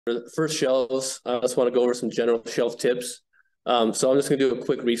first shelves, I just want to go over some general shelf tips. So I'm just going to do a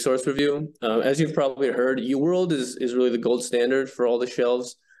quick resource review. As you've probably heard, UWorld is really the gold standard for all the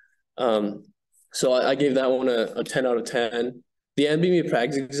shelves. So I gave that one a 10 out of 10. The NBME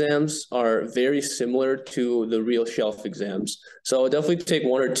practice exams are very similar to the real shelf exams. So I would definitely take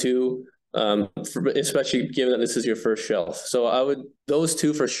one or two, especially given that this is your first shelf. So those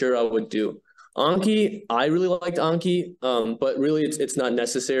two for sure I would do. Anki, I really liked Anki, but really it's not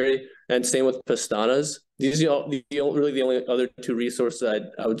necessary. And same with Pastanas. These are really the only other two resources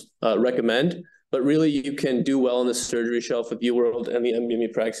I would recommend. But really, you can do well on the surgery shelf with UWorld and the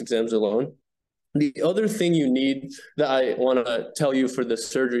NBME practice exams alone. The other thing you need that I want to tell you for the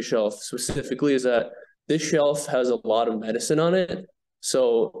surgery shelf specifically is that this shelf has a lot of medicine on it.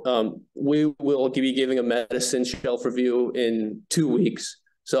 So we will be giving a medicine shelf review in 2 weeks.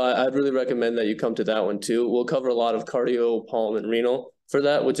 So I'd really recommend that you come to that one too. We'll cover a lot of cardio, palm, and renal for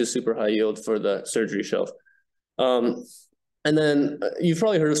that, which is super high yield for the surgery shelf. And then you've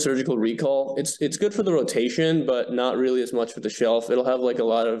probably heard of surgical recall. It's good for the rotation, but not really as much for the shelf. It'll have like a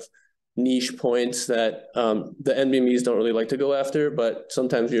lot of niche points that the NBMEs don't really like to go after, but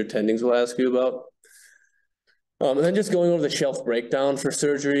sometimes your attendings will ask you about. And then just going over the shelf breakdown for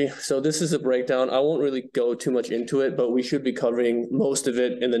surgery. So this is a breakdown. I won't really go too much into it, but we should be covering most of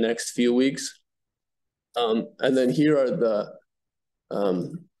it in the next few weeks. And then here are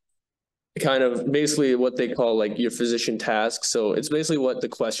the kind of basically what they call like your physician tasks. So it's basically what the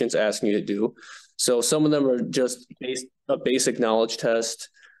question's asking you to do. So some of them are just a basic knowledge test.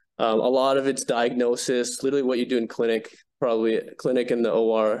 A lot of it's diagnosis, literally what you do in clinic, probably clinic in the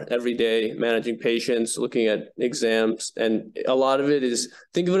OR every day, managing patients, looking at exams. And a lot of it is,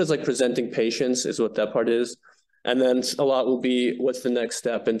 think of it as like presenting patients is what that part is. And then a lot will be what's the next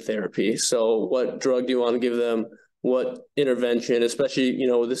step in therapy. So what drug do you want to give them? What intervention, especially,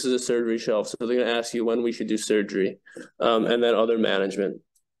 this is a surgery shelf. So they're going to ask you when we should do surgery, and then other management.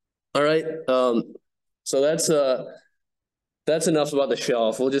 All right. So that's enough about the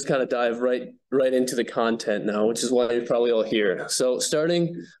shelf. We'll just kind of dive right into the content now, which is why you're probably all here. So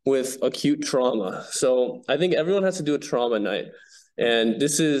starting with acute trauma. So I think everyone has to do a trauma night. And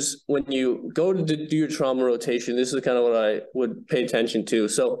this is when you go to do your trauma rotation, this is kind of what I would pay attention to.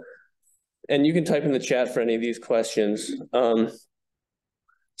 So, and you can type in the chat for any of these questions.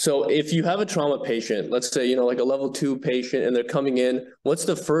 So if you have a trauma patient, let's say, like a level 2 patient and they're coming in, what's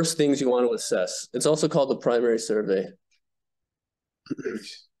the first things you want to assess? It's also called the primary survey.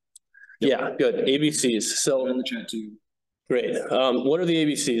 Yeah, good. ABCs. So in the chat too. Great. What are the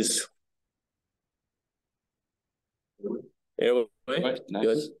ABCs? Airway. Nice.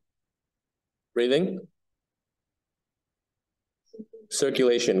 Good. Breathing.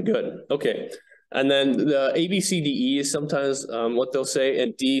 Circulation. Good. Okay. And then the ABCDE is sometimes what they'll say,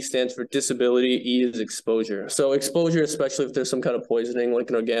 and D stands for disability, E is exposure. So exposure, especially if there's some kind of poisoning, like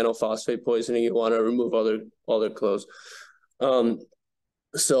an organophosphate poisoning, you want to remove all their clothes.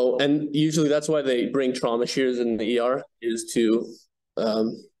 So, and usually that's why they bring trauma shears in the ER, is to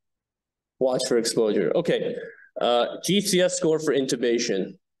watch for exposure. Okay, GCS score for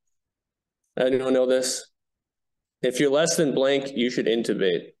intubation. Anyone know this? If you're less than blank, you should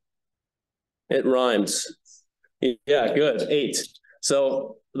intubate. It rhymes. Yeah, good, 8.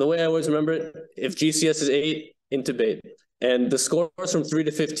 So the way I always remember it, if GCS is 8, intubate. And the score is from 3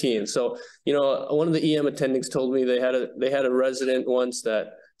 to 15. So, one of the EM attendings told me they had a resident once that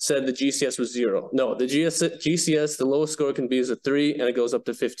said the GCS was 0. No, the GCS, the lowest score can be is a 3, and it goes up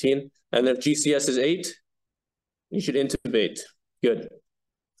to 15. And if GCS is 8, you should intubate. Good.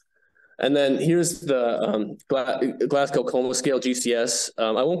 And then here's the Glasgow Coma Scale GCS.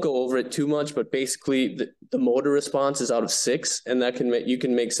 I won't go over it too much, but basically the motor response is out of 6, and that you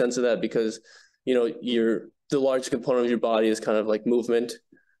can make sense of that because the largest component of your body is kind of like movement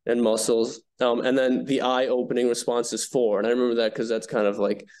and muscles. And then the eye opening response is 4. And I remember that because that's kind of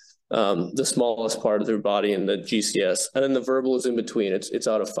like the smallest part of their body in the GCS. And then the verbal is in between. It's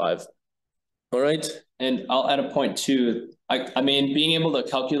out of 5. All right. And I'll add a point too. I mean, being able to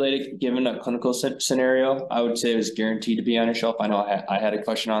calculate it given a clinical scenario, I would say it was guaranteed to be on your shelf. I know I had a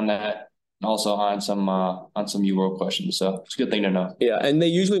question on that. Also on some UWorld questions. So it's a good thing to know. Yeah, and they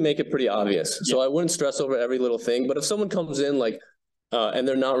usually make it pretty obvious. Yeah. So I wouldn't stress over every little thing. But if someone comes in and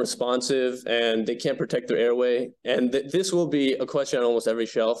they're not responsive and they can't protect their airway, and this will be a question on almost every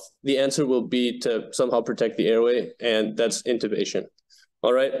shelf, the answer will be to somehow protect the airway, and that's intubation.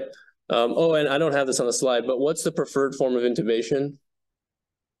 All right. And I don't have this on the slide, but what's the preferred form of intubation?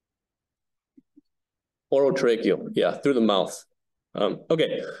 Orotracheal. Yeah, through the mouth.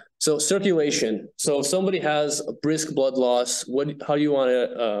 Okay, So circulation. So if somebody has a brisk blood loss, how do you want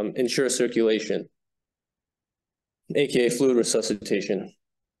to ensure circulation? AKA fluid resuscitation.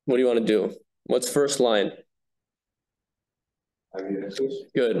 What do you want to do? What's first line? IVs.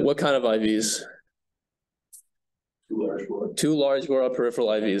 Good. What kind of IVs? Two large peripheral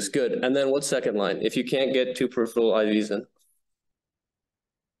IVs. Good. And then what's second line? If you can't get 2 peripheral IVs in.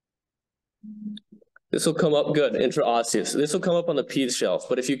 This will come up good, intraosseous. This will come up on the peds shelf.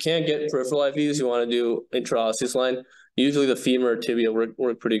 But if you can't get peripheral IVs, you want to do intraosseous line. Usually the femur or tibia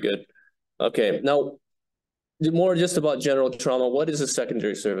work pretty good. Okay. Now, more just about general trauma. What is a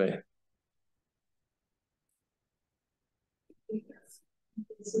secondary survey?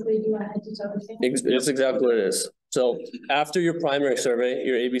 Basically do a head-to-toe exam. That's exactly what it is. So after your primary survey,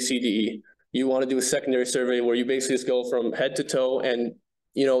 your ABCDE, you want to do a secondary survey where you basically just go from head to toe, and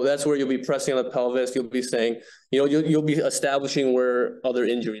that's where you'll be pressing on the pelvis. You'll be saying, you'll be establishing where other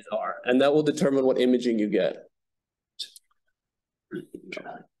injuries are, and that will determine what imaging you get.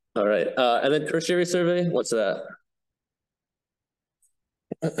 All right, and then tertiary survey. What's that?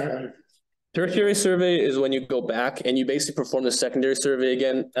 Tertiary survey is when you go back and you basically perform the secondary survey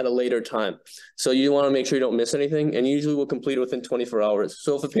again at a later time. So you want to make sure you don't miss anything, and usually we'll complete it within 24 hours.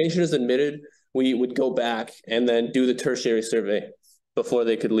 So if a patient is admitted, we would go back and then do the tertiary survey before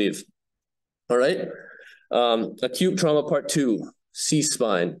they could leave. All right. Acute trauma part 2,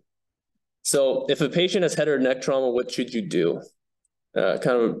 C-spine. So if a patient has head or neck trauma, what should you do? Kind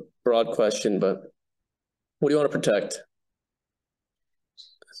of a broad question, but what do you want to protect?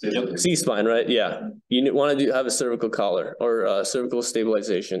 C-spine, right? Yeah. You want to have a cervical collar or cervical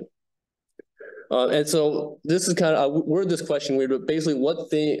stabilization. And so this is kind of, I word this question weird, but basically what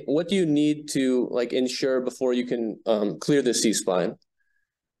do you need to ensure before you can clear the C-spine?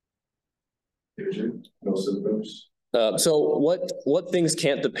 No symptoms. So what things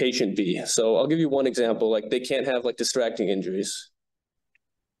can't the patient be? So I'll give you one example. Like they can't have distracting injuries.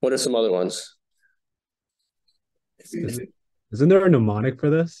 What are some other ones? Isn't there a mnemonic for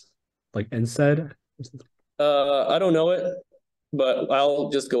this? Like NSAID? I don't know it, but I'll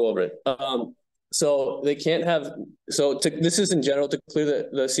just go over it. So they can't have, this is in general to clear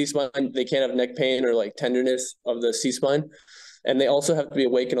the C-spine, they can't have neck pain or tenderness of the C-spine. And they also have to be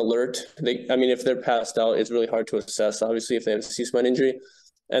awake and alert. If they're passed out, it's really hard to assess, obviously, if they have a C-spine injury.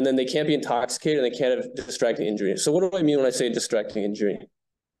 And then they can't be intoxicated and they can't have distracting injury. So what do I mean when I say distracting injury?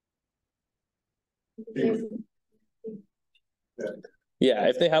 Yeah,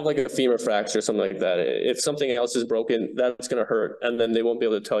 if they have a femur fracture or something like that, if something else is broken, that's going to hurt. And then they won't be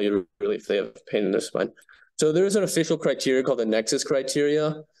able to tell you really if they have pain in their spine. So there's an official criteria called the Nexus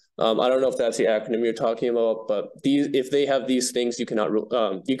criteria. I don't know if that's the acronym you're talking about, but if they have these things, you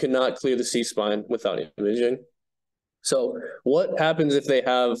cannot clear the C-spine without imaging. So what happens if they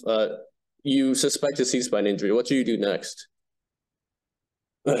have, you suspect a C-spine injury? What do you do next?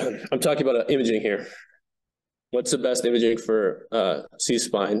 I'm talking about imaging here. What's the best imaging for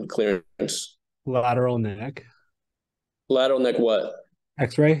C-spine clearance? Lateral neck. Lateral neck what?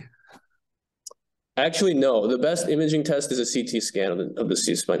 X-ray? Actually, no. The best imaging test is a CT scan of the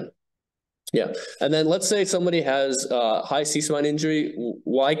C-spine. Yeah. And then let's say somebody has high C-spine injury.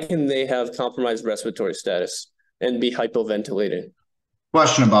 Why can they have compromised respiratory status and be hypoventilated?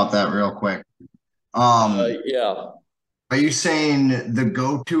 Question about that real quick. Yeah. Are you saying the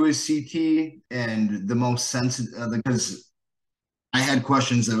go-to is CT and the most sensitive? Because I had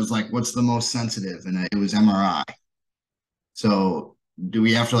questions that was what's the most sensitive? And it was MRI. So do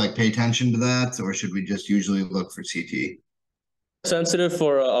we have to pay attention to that, or should we just usually look for CT? Sensitive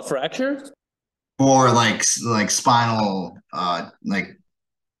for a fracture? Or spinal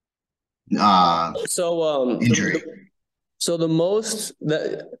injury. So the most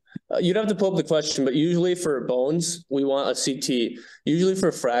that you'd have to pull up the question, but usually for bones, we want a CT. Usually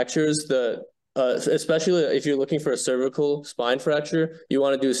for fractures, especially if you're looking for a cervical spine fracture, you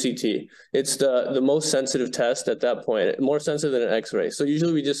want to do a CT. It's the most sensitive test at that point, more sensitive than an X-ray. So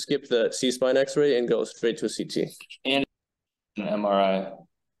usually we just skip the C-spine X-ray and go straight to a CT. And an MRI.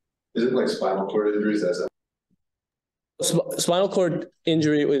 Is it spinal cord injuries? Spinal cord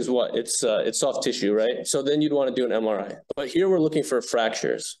injury is what? It's soft tissue, right? So then you'd want to do an MRI. But here we're looking for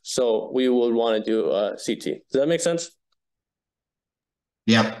fractures. So we would want to do a CT. Does that make sense?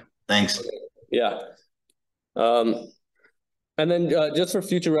 Yep. Thanks. Yeah. And then just for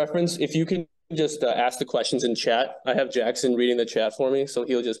future reference, if you can just ask the questions in chat. I have Jackson reading the chat for me, so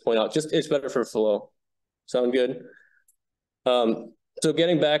he'll just point out. It's better for flow. Sound good? So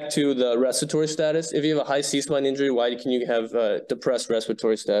getting back to the respiratory status, if you have a high C-spine injury, why can you have depressed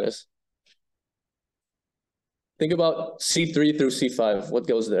respiratory status? Think about C3 through C5. What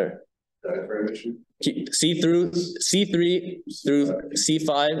goes there? Diaphragm issue. Keep C3 through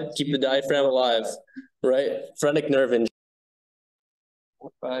C5. Keep the diaphragm alive, right? Phrenic nerve injury.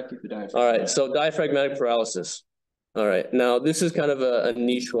 Keep the diaphragm. All right, so diaphragmatic paralysis. All right, now this is kind of a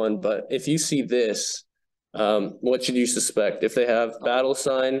niche one, but if you see this, what should you suspect? If they have battle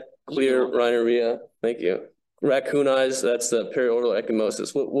sign, clear rhinorrhea, thank you. Raccoon eyes, that's the periorbital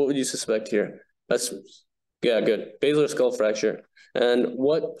ecchymosis. What would you suspect here? That's, yeah, good. Basilar skull fracture. And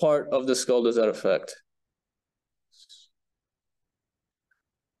what part of the skull does that affect?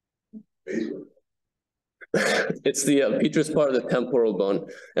 Basal. It's the petrous part of the temporal bone.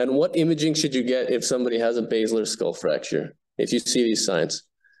 And what imaging should you get if somebody has a basilar skull fracture? If you see these signs.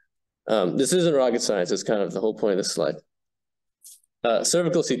 This isn't rocket science. It's kind of the whole point of this slide.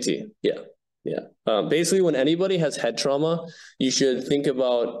 Cervical CT. Yeah. Basically, when anybody has head trauma, you should think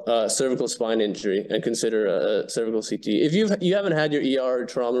about cervical spine injury and consider a cervical CT. If you haven't had your ER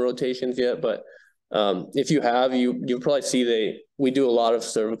trauma rotations yet, but if you have, you probably see we do a lot of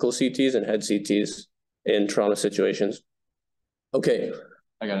cervical CTs and head CTs in trauma situations. Okay,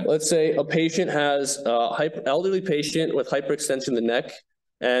 I got it. Let's say a patient has elderly patient with hyperextension of the neck,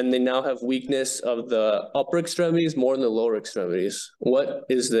 and they now have weakness of the upper extremities more than the lower extremities. What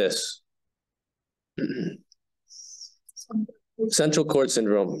is this? Central cord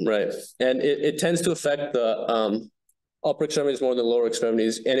syndrome, right? And it tends to affect the upper extremities more than lower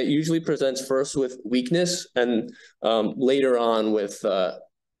extremities, and it usually presents first with weakness and later on with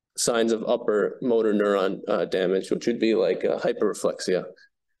signs of upper motor neuron damage, which would be like hyperreflexia.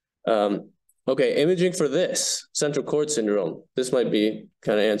 Okay, imaging for this, central cord syndrome. This might be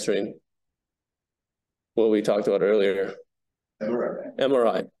kind of answering what we talked about earlier. MRI.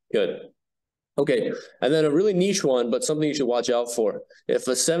 MRI, good. Okay, and then a really niche one, but something you should watch out for. If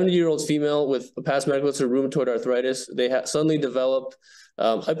a 70-year-old female with a past medical history of rheumatoid arthritis, they suddenly develop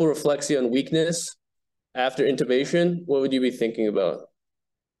hyporeflexia and weakness after intubation, what would you be thinking about?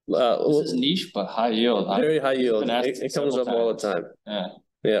 This is niche, but high yield. Very high yield. It comes up all the time.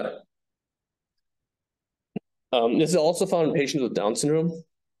 Yeah. This is also found in patients with Down syndrome.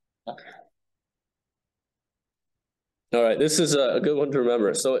 All right, this is a good one to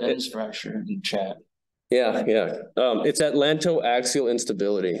remember. So it's fracture in chat. Yeah. It's atlantoaxial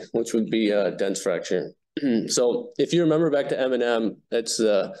instability, which would be a dense fracture. So if you remember back to M&M, it's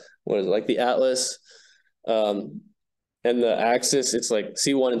what is it, like the atlas, and the axis, it's like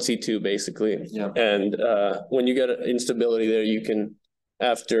C1 and C2 basically. Yeah. And when you get instability there, you can,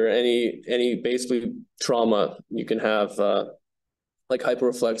 after any basically trauma, you can have like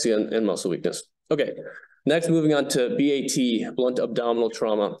hyperreflexia and muscle weakness. Okay. Next, moving on to BAT, blunt abdominal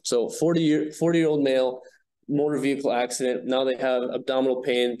trauma. So 40-year-old male, motor vehicle accident. Now they have abdominal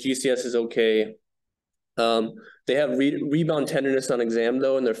pain. GCS is okay. They have rebound tenderness on exam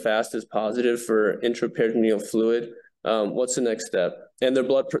though, and their FAST is positive for intraperitoneal fluid. What's the next step? And their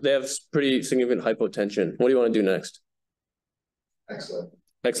they have pretty significant hypotension. What do you want to do next? Excellent.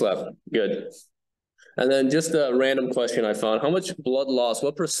 XLAP, good. And then just a random question I found. How much blood loss,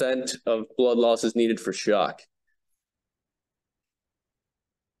 what percent of blood loss is needed for shock?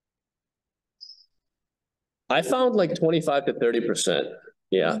 I found like 25 to 30%.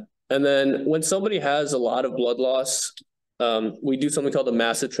 Yeah. And then when somebody has a lot of blood loss, we do something called the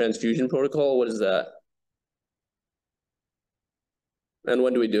massive transfusion protocol. What is that? And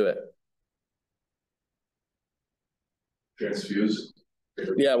when do we do it? Transfuse.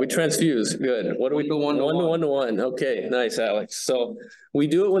 Yeah, we transfuse. Good. What do we do? One to one. Okay, nice, Alex. So we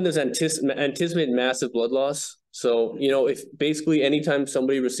do it when there's anticipated massive blood loss. So, if basically anytime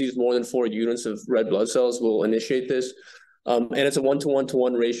somebody receives more than 4 units of red blood cells, we'll initiate this. And it's a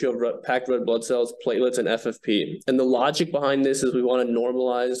 1-to-1-to-1 ratio of packed red blood cells, platelets, and FFP. And the logic behind this is we want to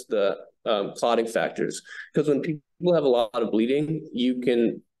normalize the clotting factors. Because when people have a lot of bleeding, you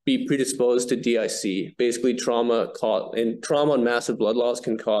can be predisposed to DIC. Basically, trauma and massive blood loss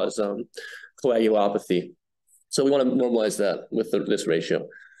can cause coagulopathy. So we want to normalize that with this ratio.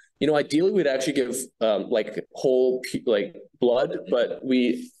 Ideally, we'd actually give like whole blood, but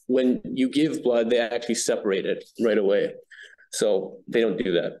when you give blood, they actually separate it right away. So they don't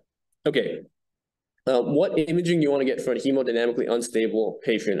do that. Okay. What imaging you want to get for a hemodynamically unstable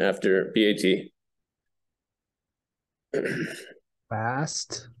patient after BAT?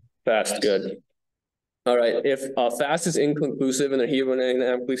 Fast, good. All right. If fast is inconclusive and they're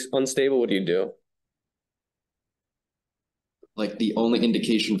hemodynamically unstable, what do you do? Like the only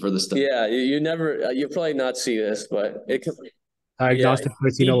indication for the study. Yeah, you'll probably not see this, but it can. diagnostic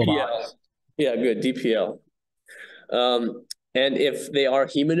protein. DPL. Yeah, good. DPL. And if they are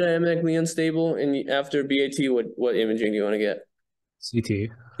hemodynamically unstable and after BAT, what imaging do you want to get? CT.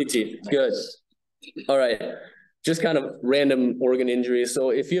 CT, good. All right. Just kind of random organ injuries. So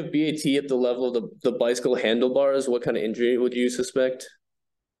if you have BAT at the level of the bicycle handlebars, what kind of injury would you suspect?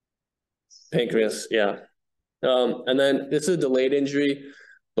 Pancreas, yeah. And then this is a delayed injury,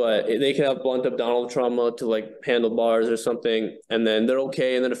 but they can have blunt abdominal trauma to like handlebars or something, and then they're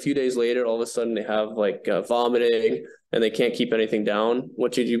okay. And then a few days later, all of a sudden they have like vomiting and they can't keep anything down.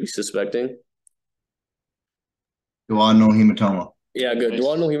 What should you be suspecting? Duodenal hematoma. Yeah, good.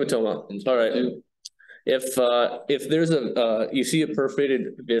 Duodenal hematoma. All right. If there's you see a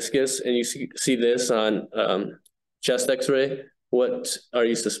perforated viscus and you see this on chest X-ray, what are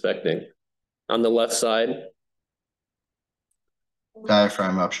you suspecting? On the left side?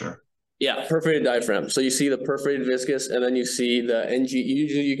 Diaphragm rupture. Yeah, perforated diaphragm. So you see the perforated viscus, and then you see the NG.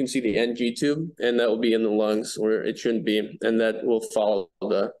 Usually, you can see the NG tube, and that will be in the lungs where it shouldn't be, and that will follow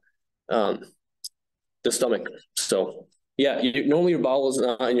the stomach. So yeah, normally your bowel is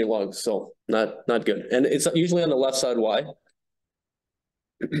not in your lungs, so not good. And it's usually on the left side. Why?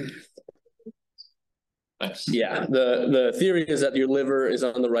 Nice. Yeah, the theory is that your liver is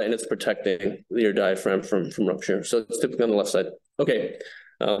on the right and it's protecting your diaphragm from rupture. So it's typically on the left side. Okay,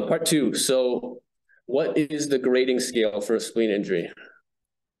 part two. So what is the grading scale for a spleen injury?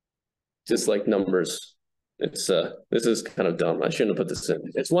 Just like numbers. It's this is kind of dumb. I shouldn't have put this in.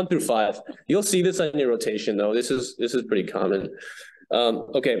 It's 1 through 5. You'll see this on your rotation though. This is pretty common.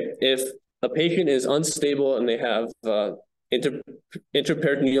 Okay, if a patient is unstable and they have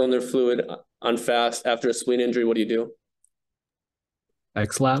intraperitoneal in their fluid on fast after a spleen injury, what do you do?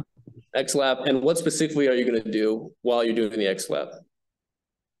 XLAP. XLAP. And what specifically are you going to do while you're doing the XLAP?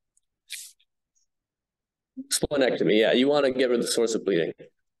 Splenectomy. Yeah, you want to get rid of the source of bleeding.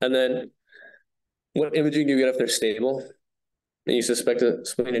 And then what imaging do you get if they're stable and you suspect a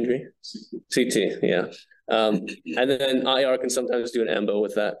spleen injury? CT, yeah. And then IR can sometimes do an EMBO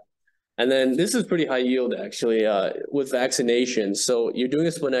with that. And then this is pretty high yield actually with vaccinations. So you're doing a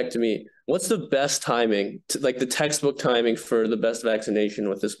splenectomy. What's the best timing, like the textbook timing for the best vaccination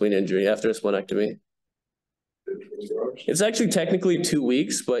with a spleen injury after a splenectomy? It's actually technically 2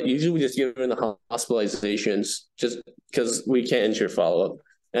 weeks, but usually we just give them the hospitalizations just because we can't ensure follow-up.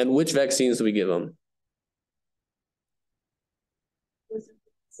 And which vaccines do we give them?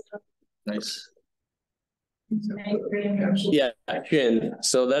 Nice. Yeah, shin.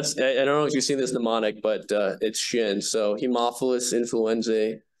 So that's, I don't know if you've seen this mnemonic, but it's shin. So Haemophilus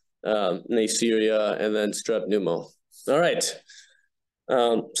influenzae, Neisseria, and then strep pneumo. All right.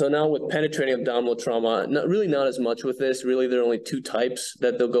 So now with penetrating abdominal trauma, not as much with this. Really, there are only 2 types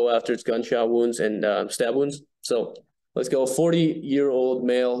that they'll go after. It's gunshot wounds and stab wounds. So let's go 40-year-old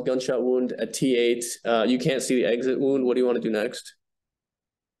male, gunshot wound at T8. You can't see the exit wound. What do you want to do next?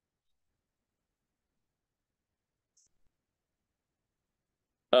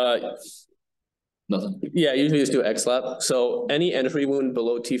 Nothing. Yeah, usually just do XLAP. So any entry wound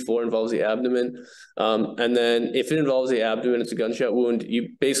below T4 involves the abdomen. And then if it involves the abdomen, it's a gunshot wound,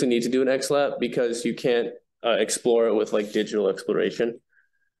 you basically need to do an XLAP because you can't explore it with like digital exploration.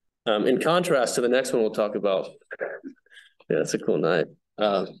 In contrast to the next one we'll talk about. Yeah, that's a cool night.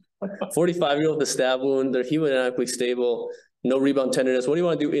 45-year-old with a stab wound, they're hemodynamically stable, no rebound tenderness. What do you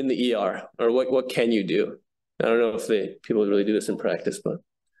want to do in the ER? Or what can you do? I don't know if people really do this in practice, but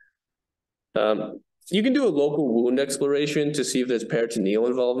you can do a local wound exploration to see if there's peritoneal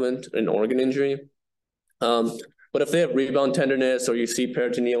involvement in organ injury. But if they have rebound tenderness or you see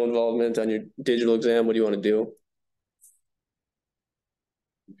peritoneal involvement on your digital exam, what do you want to do?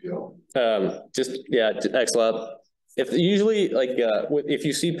 Just XLAP. If usually if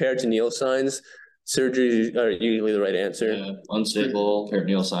you see peritoneal signs, surgeries are usually the right answer. Yeah, unstable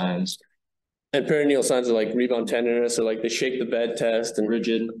peritoneal signs. And peritoneal signs are like rebound tenderness or like the shake the bed test and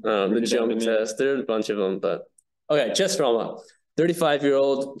rigid, the jump test. There's a bunch of them, but okay, chest trauma.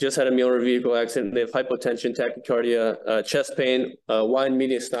 35-year-old just had a meal vehicle accident. They have hypotension, tachycardia, chest pain, wide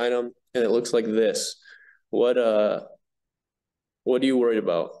mediastinum, and it looks like this. What are you worried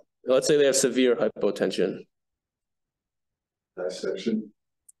about? Let's say they have severe hypotension. Dissection.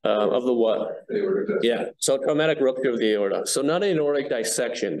 Of the what? Aortic dissection. Yeah, so traumatic rupture of the aorta. So not an aortic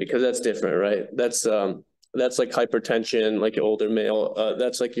dissection because that's different, right? That's like hypertension, like an older male.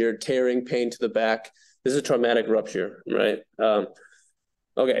 That's like you're tearing pain to the back. This is a traumatic rupture, right?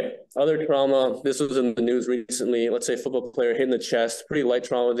 Okay, other trauma. This was in the news recently. Let's say a football player hit in the chest, pretty light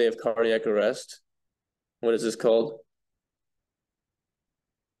trauma. They have cardiac arrest. What is this called?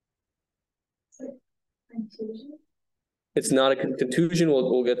 It's not a contusion.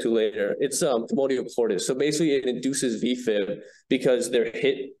 We'll get to later. It's commotio cordis. So basically, it induces VFib because they're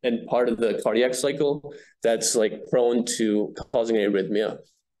hit and part of the cardiac cycle that's like prone to causing arrhythmia.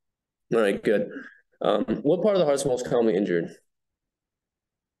 All right, good. What part of the heart is most commonly injured?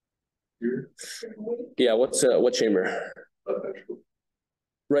 Here, Yeah, what chamber? left ventricle.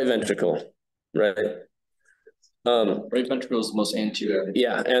 Right ventricle, right? Right ventricle is most anterior.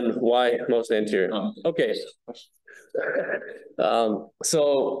 Yeah, and why most anterior? Okay.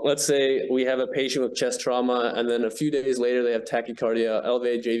 So let's say we have a patient with chest trauma, and then a few days later they have tachycardia,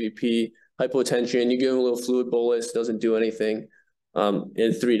 elevated JVP, hypotension. You give them a little fluid bolus, doesn't do anything.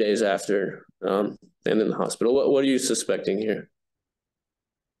 In 3 days after, and in the hospital. What are you suspecting here?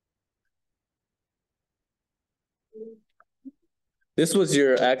 This was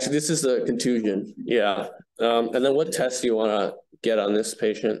this is the contusion. Yeah. And then what test do you want to get on this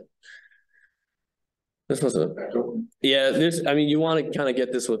patient? This was I mean, you want to kind of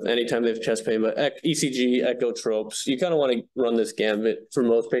get this with anytime they have chest pain, but ECG, echo tropes, you kind of want to run this gambit for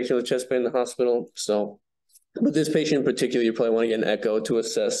most patients with chest pain in the hospital. So, but this patient in particular, you probably want to get an echo to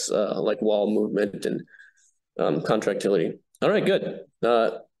assess like wall movement and contractility. All right, good.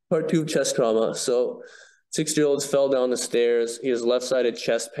 Part 2 chest trauma. So 60-year-old fell down the stairs. He has left-sided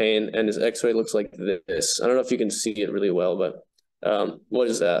chest pain, and his x-ray looks like this. I don't know if you can see it really well, but what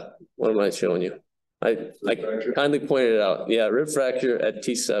is that? What am I showing you? I kindly pointed it out. Yeah, rib fracture at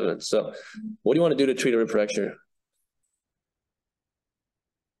T7. So what do you want to do to treat a rib fracture?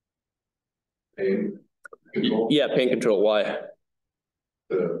 Pain control. Yeah, pain control. Why?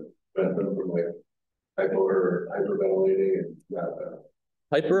 To prevent them from like hypo or hyperventilating and not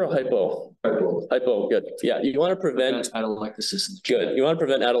Hyper or hypo? hypo. Hypo, good. Yeah, you want to prevent atelectasis. good. You want to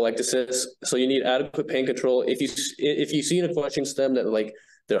prevent atelectasis, so you need adequate pain control. If you see in a question stem that like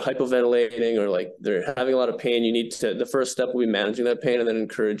they're hypoventilating or like they're having a lot of pain, you need to, the first step will be managing that pain and then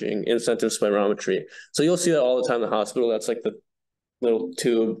encouraging incentive spirometry. So you'll see that all the time in the hospital. That's like the little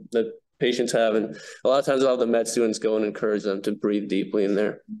tube that patients have, and a lot of times I'll have the med students go and encourage them to breathe deeply in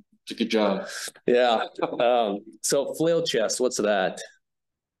there. Good job. Yeah. So flail chest, what's that?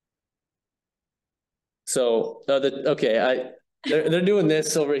 So they're doing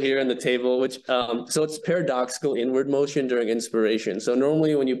this over here in the table, which so it's paradoxical inward motion during inspiration. So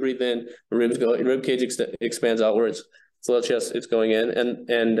normally when you breathe in, the rib cage expands outwards. Flail chest, it's going in,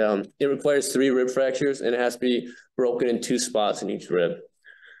 and it requires 3 rib fractures, and it has to be broken in 2 spots in each rib.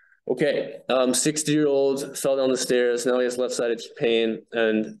 Okay, 60-year-old fell down the stairs. Now he has left-sided pain,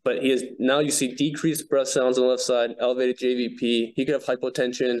 but he has now you see decreased breath sounds on the left side, elevated JVP. He could have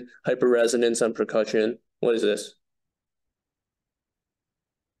hypotension, hyperresonance on percussion. What is this?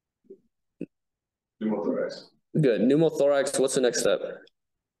 Pneumothorax. Good. Pneumothorax. What's the next step?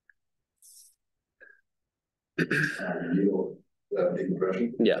 Needle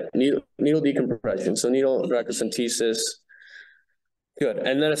decompression. Yeah, needle decompression. So needle racrocentesis. Good.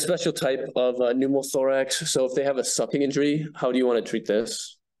 And then a special type of pneumothorax. So if they have a sucking injury, how do you want to treat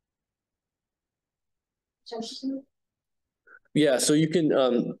this? Yeah, so you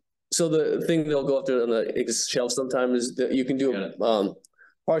can, so the thing they'll go after on the shelf sometimes is that you can do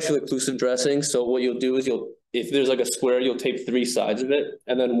partially occlusive dressing. So what you'll do is if there's like a square, you'll tape 3 sides of it,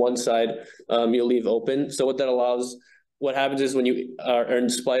 and then one side you'll leave open. So what happens is when you are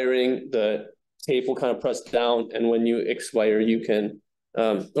inspiring, the tape will kind of press down, and when you expire, you can,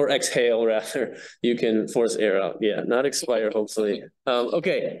 or exhale rather, you can force air out. Yeah, not expire, hopefully.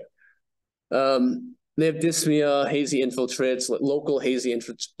 Okay. They have dyspnea, hazy infiltrates, local hazy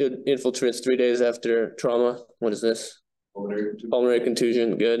infiltrates 3 days after trauma. What is this? Pulmonary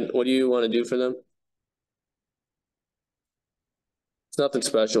contusion. Good. What do you want to do for them? It's nothing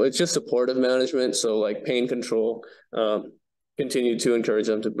special. It's just supportive management. So like pain control, continue to encourage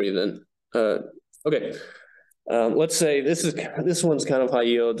them to breathe in. Okay. Let's say this one's kind of high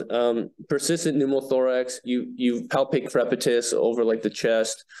yield. Persistent pneumothorax. You palpate crepitus over like the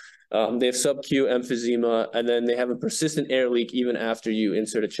chest. They have sub-Q emphysema, and then they have a persistent air leak even after you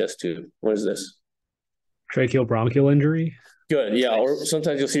insert a chest tube. What is this? Tracheal bronchial injury. Good. Yeah. Or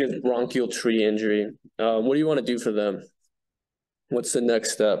sometimes you'll see a bronchial tree injury. What do you want to do for them? What's the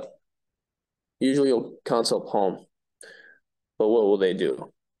next step? Usually you'll consult palm, but what will they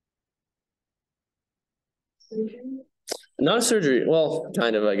do? Surgery? Not a surgery. Well,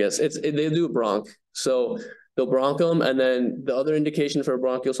 kind of, I guess. They do a bronch. So they'll bronch them, and then the other indication for a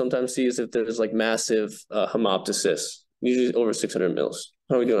bronchial sometimes see is if there's like massive hemoptysis, usually over 600 mils.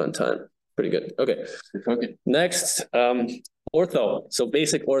 How are we doing on time? Pretty good. Okay. Next, ortho. So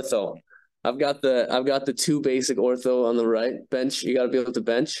basic ortho. I've got the 2 basic ortho on the right. Bench. You got to be able to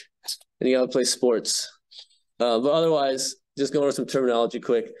bench, and you got to play sports. But otherwise, just going over some terminology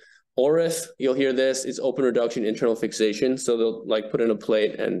quick. ORIF, you'll hear this, it's open reduction internal fixation. So they'll like put in a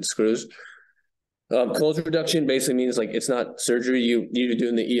plate and screws. Closed reduction basically means like it's not surgery you need to do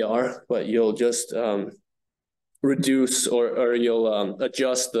in the ER, but you'll just reduce or you'll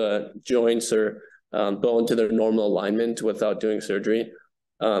adjust the joints or bone to their normal alignment without doing surgery.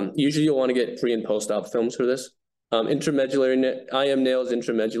 Usually you'll want to get pre and post-op films for this. Intramedullary IM nail is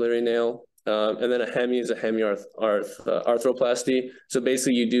intramedullary nail. And then a hemi is a arthroplasty. So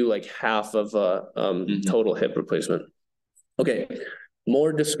basically you do like half of total hip replacement. Okay.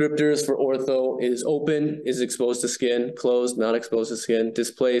 More descriptors for ortho is open, is exposed to skin, closed, not exposed to skin,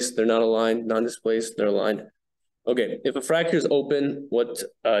 displaced, they're not aligned, non-displaced, they're aligned. Okay, if a fracture is open, what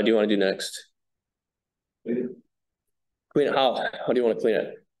do you want to do next? Clean it. How? How do you want to clean it?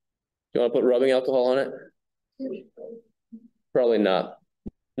 Do you want to put rubbing alcohol on it? Probably not.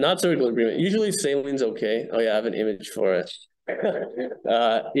 Not surgical agreement. Usually saline's okay. Oh yeah, I have an image for it.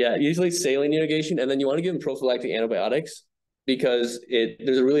 Yeah, usually saline irrigation, and then you want to give them prophylactic antibiotics because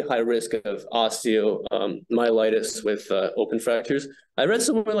there's a really high risk of osteomyelitis with open fractures. I read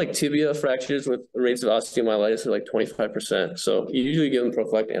somewhere like tibia fractures with rates of osteomyelitis are like 25%. So you usually give them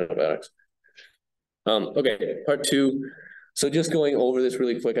prophylactic antibiotics. Okay, part 2. So just going over this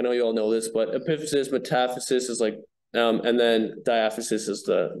really quick. I know you all know this, but epiphysis, metaphysis is like, and then diaphysis is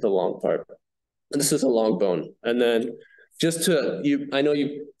the long part. And this is a long bone. And then just I know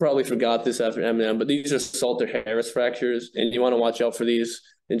you probably forgot this after M&M, but these are Salter-Harris fractures, and you want to watch out for these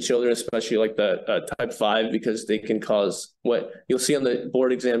in children, especially like the type 5, because they can cause what you'll see on the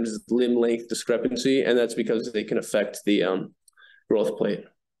board exams is limb length discrepancy, and that's because they can affect the growth plate.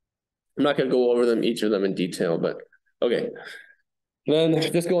 I'm not going to go over each of them in detail, but okay. Then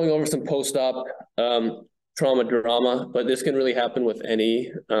just going over some post-op trauma drama, but this can really happen with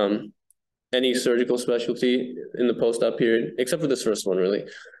any surgical specialty in the post-op period, except for this first one, really.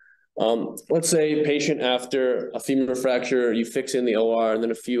 Let's say patient after a femur fracture, you fix in the OR, and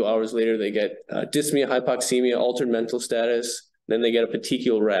then a few hours later, they get dyspnea, hypoxemia, altered mental status, then they get a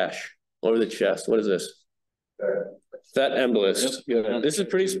petechial rash over the chest. What is this? Fat embolus. Yep. This is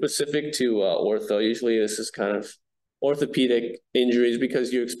pretty specific to ortho. Usually this is kind of orthopedic injuries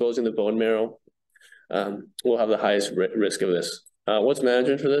because you're exposing the bone marrow. Will have the highest risk of this. What's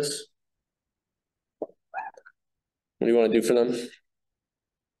management for this? What do you want to do for them?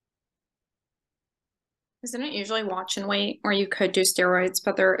 Isn't it usually watch and wait, or you could do steroids,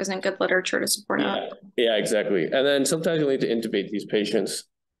 but there isn't good literature to support it? Yeah, exactly. And then sometimes you'll need to intubate these patients,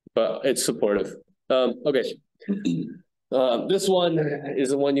 but it's supportive. Okay. This one is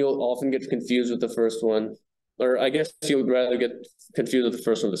the one you'll often get confused with the first one. Or I guess you would rather get confused with the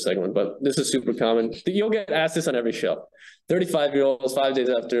first one or the second one, but this is super common. You'll get asked this on every show. 35-year-olds, 5 days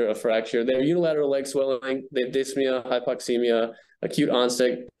after a fracture, they have unilateral leg swelling, they have dyspnea, hypoxemia, acute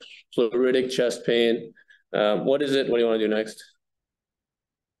onset, pleuritic chest pain. What is it? What do you want to do next?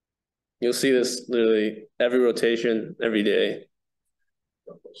 You'll see this literally every rotation, every day.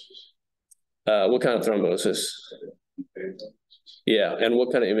 What kind of thrombosis? Yeah, and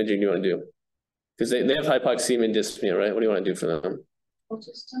what kind of imaging do you want to do? Because they have hypoxemia and dyspnea, right? What do you want to do for them?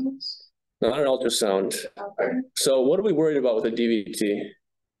 Ultrasounds. Not an ultrasound. So what are we worried about with a DVT?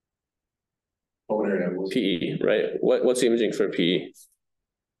 PE, right? What's the imaging for PE?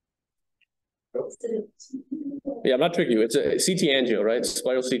 Yeah, I'm not tricking you. It's a CT angio, right?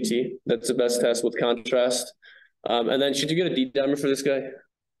 Spiral CT. That's the best test with contrast. And then should you get a D-dimer for this guy?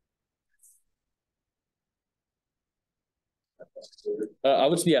 I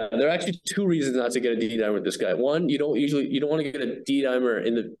would, yeah, there are actually 2 reasons not to get a D-dimer with this guy. One, you don't want to get a D-dimer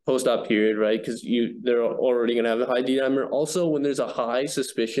in the post-op period, right? Because they're already going to have a high D-dimer. Also, when there's a high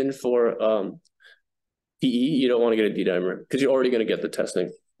suspicion for PE, you don't want to get a D-dimer because you're already going to get the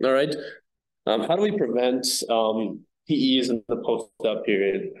testing. All right. How do we prevent PEs in the post-op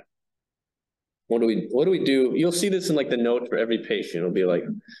period? What do we do? You'll see this in like the note for every patient. It'll be like,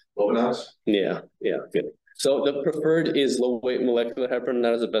 yeah, good. So the preferred is low weight molecular heparin.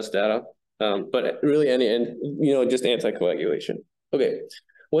 That is the best data. But really just anticoagulation. Okay.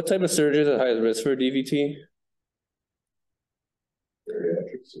 What type of surgery is at highest risk for DVT?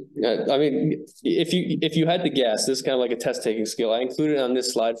 I mean, if you had to guess, this is kind of like a test taking skill. I included it on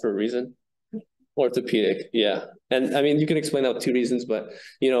this slide for a reason. Orthopedic, yeah. And I mean, you can explain that with 2 reasons, but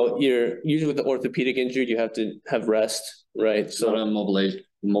you're usually with the orthopedic injury, you have to have rest, right? So a lot of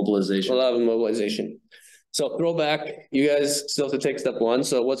mobilization. A lot of immobilization. So throwback, you guys still have to take step 1.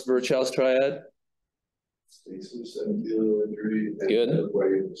 So what's Virchow's triad? Good.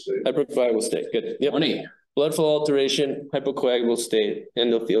 Hypercoagulable state. Good. Yep. 20. blood flow alteration, hypocoagulable state,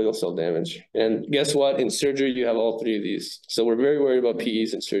 endothelial cell damage. And guess what? In surgery, you have all three of these. So we're very worried about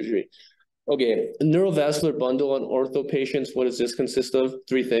PEs in surgery. Okay, neurovascular bundle on ortho patients. What does this consist of?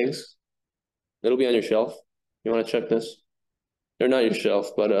 Three things. It'll be on your shelf. You want to check this? They're not your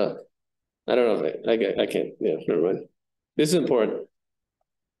shelf, but I don't know. I can't. Yeah, never mind. This is important.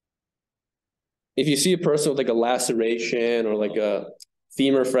 If you see a person with like a laceration or like a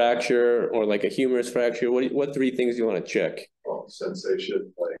femur fracture or like a humerus fracture, what three things do you want to check? Oh,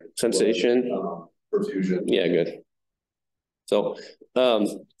 sensation, like Sensation. Perfusion. Yeah, good. So,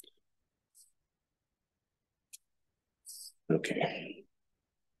 okay.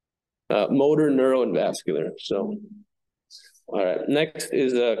 Motor, neuro, and vascular. So, all right. Next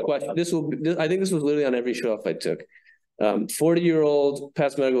is a question. I think this was literally on every shelf I took. 40-year-old,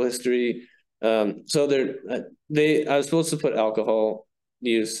 past medical history. So I was supposed to put alcohol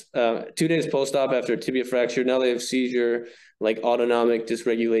use. 2 days post-op after a tibia fracture. Now they have seizure, like autonomic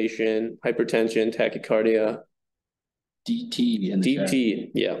dysregulation, hypertension, tachycardia.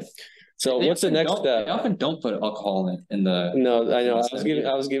 DT, yeah. So what's the next step? They often don't put alcohol in the. No, I know.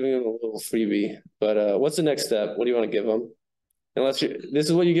 I was giving them a little freebie, but what's the next step? What do you want to give them? This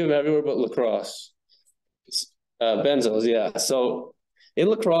is what you give them everywhere but lacrosse. Benzos, yeah. So in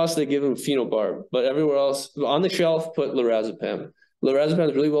lacrosse, they give them phenobarb, but everywhere else on the shelf, put lorazepam. Lorazepam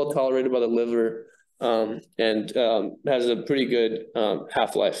is really well tolerated by the liver, and has a pretty good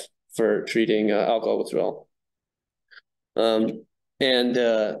half-life for treating alcohol withdrawal.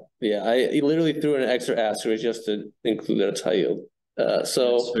 Yeah, I literally threw in an extra asterisk just to include that it's high yield.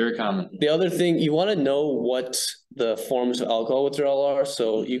 So it's very common. The other thing, you want to know what the forms of alcohol withdrawal are.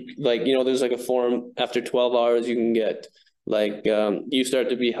 So there's like a form after 12 hours, you can get like, you start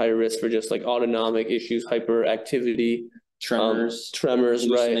to be high risk for just like autonomic issues, hyperactivity, tremors,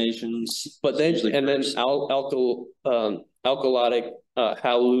 hallucinations, right? But then, and then alkalotic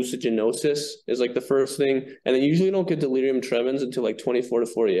hallucinosis is like the first thing. And then usually don't get delirium tremens until like 24 to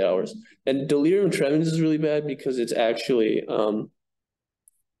 40 hours. And delirium tremens is really bad because it's actually,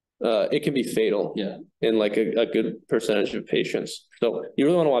 it can be fatal in like a good percentage of patients. So you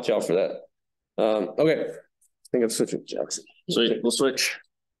really want to watch out for that. Okay. I think I'm switching Jackson. Sweet. We'll switch.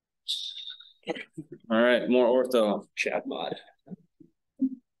 All right. More ortho. Chat mod.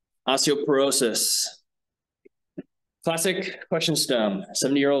 Osteoporosis. Classic question stem.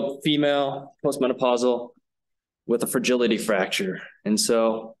 70-year-old female, postmenopausal, with a fragility fracture. And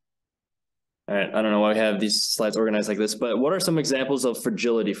so, all right, I don't know why we have these slides organized like this, but what are some examples of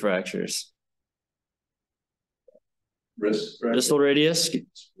fragility fractures? Wrist. Distal radius.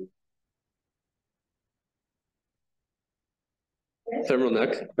 Femoral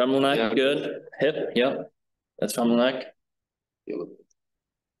neck. Femoral neck, Yeah. good. Hip, yep. That's femoral neck.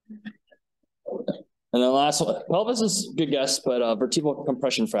 And then last one, pelvis is a good guess, but vertebral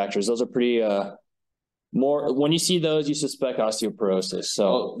compression fractures, those are pretty more, when you see those, you suspect osteoporosis.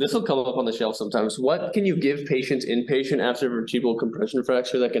 So this will come up on the shelf sometimes. What can you give patients inpatient after vertebral compression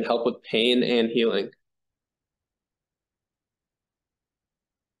fracture that can help with pain and healing?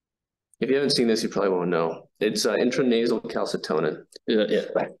 If you haven't seen this, you probably won't know. It's intranasal calcitonin. yeah.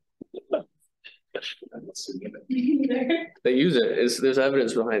 They use it. There's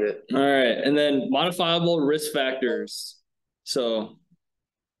evidence behind it. All right, and then modifiable risk factors. So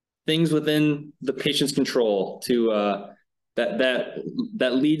things within the patient's control to that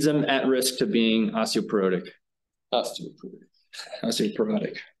leads them at risk to being osteoporotic.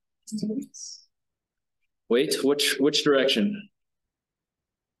 Osteoporotic. Weight, which direction?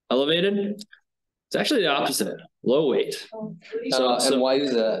 Elevated? It's actually the opposite. Low weight. And why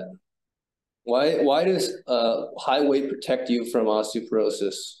is that? Why does high weight protect you from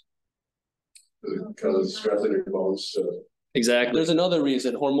osteoporosis? Because it's stressing your bones. Exactly. There's another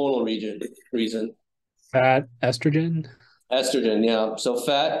reason, hormonal reason. Fat, estrogen. Estrogen, yeah. So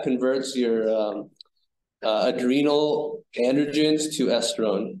fat converts your adrenal androgens to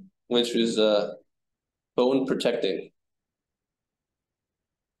estrone, which is bone protecting.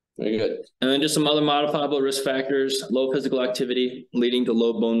 Very good. And then just some other modifiable risk factors: low physical activity leading to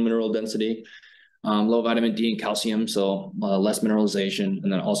low bone mineral density, low vitamin D and calcium, so less mineralization,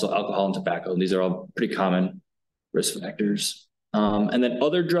 and then also alcohol and tobacco. These are all pretty common risk factors. And then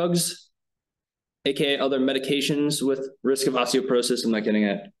other drugs, aka other medications with risk of osteoporosis. I'm not getting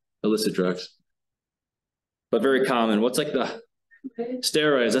at illicit drugs, but very common. What's like the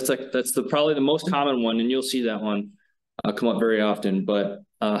steroids? That's probably the most common one, and you'll see that one come up very often. But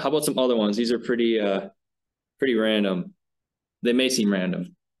how about some other ones? These are pretty random. They may seem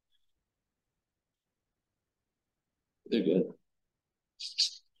random. They're good.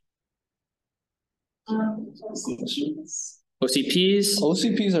 OCPs,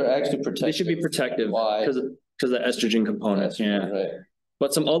 OCPs are actually protected. they should be protective. Why? Because of the estrogen component. Yeah. Right.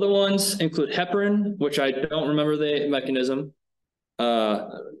 But some other ones include heparin, which I don't remember the mechanism.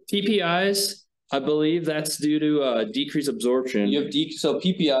 PPIs, I believe that's due to decreased absorption. You have so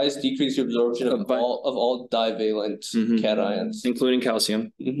PPIs decrease your absorption of all divalent cations, including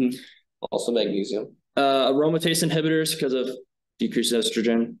calcium. Also magnesium. Aromatase inhibitors because of decreased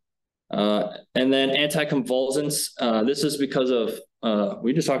estrogen. And then anticonvulsants. This is because of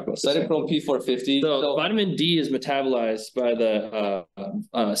we just talked about cytochrome P450. So vitamin D is metabolized by the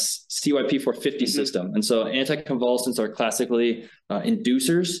CYP450 system, and so anticonvulsants are classically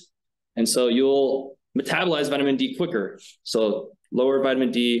inducers, and so you'll metabolize vitamin D quicker. So lower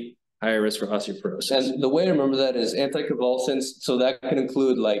vitamin D, higher risk for osteoporosis. And the way to remember that is anticonvulsants. So that can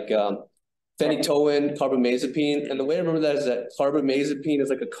include like phenytoin, carbamazepine, and the way to remember that is that carbamazepine is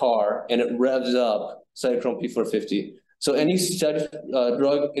like a car, and it revs up cytochrome P450. So any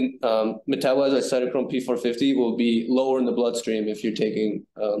drug metabolized by cytochrome P450 will be lower in the bloodstream if you're taking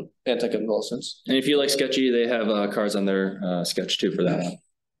anticonvulsants. And if you like sketchy, they have cars on their sketch too for that.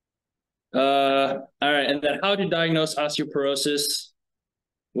 All right, and then how to diagnose osteoporosis?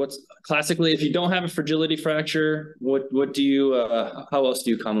 What's classically, if you don't have a fragility fracture, what do you how else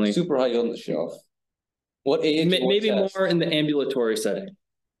do you commonly? Super high on the shelf. What age? Maybe more in the ambulatory setting.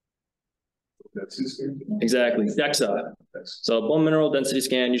 Exactly, DEXA. So bone mineral density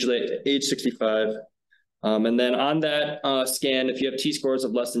scan, usually at age 65. And then on that scan, if you have T-scores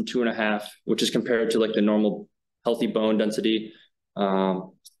of less than 2.5, which is compared to like the normal healthy bone density,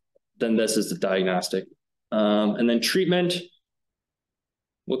 then this is the diagnostic. And then treatment,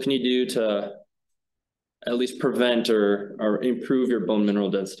 what can you do to at least prevent or improve your bone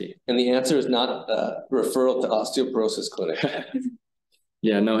mineral density? And the answer is not referral to osteoporosis clinic.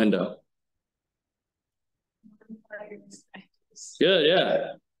 Yeah, no endo. Good,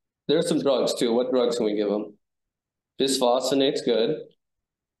 yeah. There's some drugs too. What drugs can we give them? Bisphosphonate's good.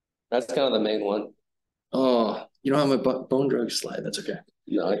 That's kind of the main one. Oh, you don't have my bone drug slide. That's okay.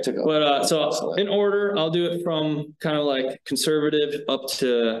 No, I took. But so in order, I'll do it from kind of like conservative up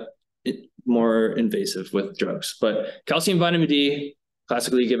to more invasive with drugs. But calcium, vitamin D,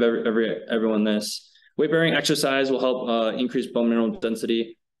 classically give everyone this. Weight-bearing exercise will help increase bone mineral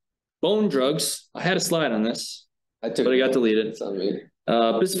density. Bone drugs, I had a slide on this, but it got deleted. It's on me.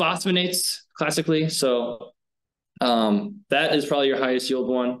 Bisphosphonates, classically. So that is probably your highest yield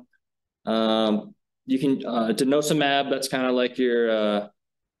one. You can denosumab, that's kind of like your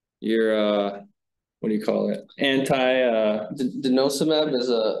what do you call it? Denosumab is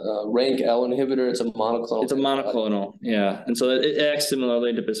a rank L inhibitor. It's a monoclonal. It's a monoclonal, yeah. And so it acts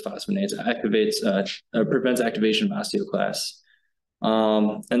similarly to bisphosphonates. It activates, prevents activation of osteoclasts.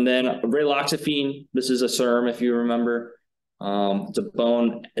 And then raloxifene, this is a SERM, if you remember.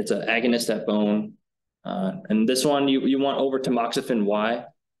 It's an agonist at bone. And this one, you want over tamoxifen. Why?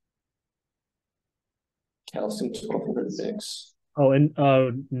 Calcium 1206. Oh, and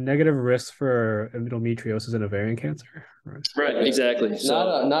negative risk for endometriosis and ovarian cancer. Right, exactly.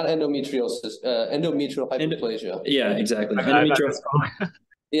 So not endometriosis, endometrial hyperplasia. Yeah, exactly. Endometrial.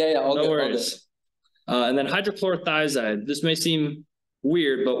 Yeah, no worries. And then hydrochlorothiazide. This may seem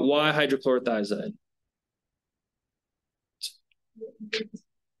weird, but why hydrochlorothiazide?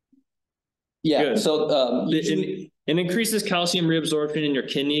 Yeah. Good. So it increases calcium reabsorption in your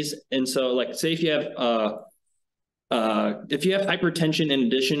kidneys, and so like say if you have hypertension in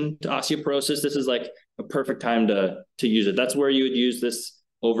addition to osteoporosis, this is like a perfect time to use it. That's where you would use this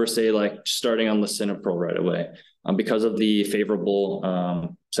over, say, like starting on lisinopril right away, because of the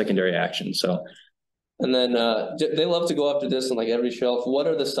favorable secondary action. So, and then they love to go after this on like every shelf. What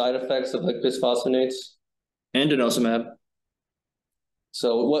are the side effects of like bisphosphonates? And denosumab.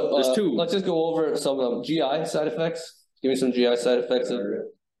 So what? There's two. Let's just go over some of them. GI side effects. Give me some GI side effects.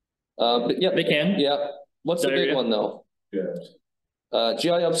 Yeah, they can. Yeah. What's the big one though? Yeah.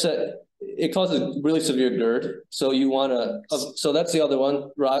 GI upset. It causes really severe GERD. So you want to. So that's the other one.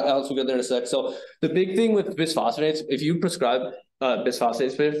 Alex will get there in a sec. So the big thing with bisphosphonates, if you prescribe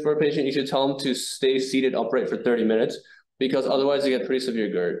bisphosphonates for a patient, you should tell them to stay seated upright for 30 minutes because otherwise they get pretty severe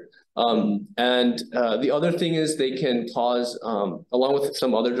GERD. And the other thing is they can cause, along with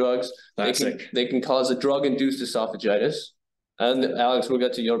some other drugs, they can cause a drug-induced esophagitis. And Alex, we'll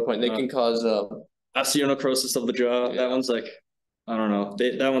get to your point. They can cause osteonecrosis of the jaw. Yeah. That one's like, I don't know.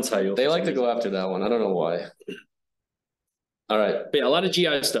 That one's high yield. They like to go after that one. I don't know why. All right. But yeah, a lot of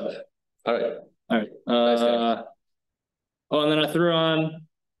GI stuff. All right. All right. And then I threw on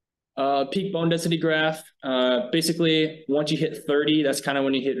Peak bone density graph. Basically, once you hit 30, that's kind of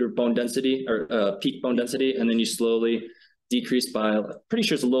when you hit your bone density or peak bone density, and then you slowly decrease by. Pretty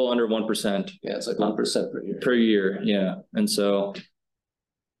sure it's a little under 1%. Yeah, it's like 1% per year. Per year, yeah. And so,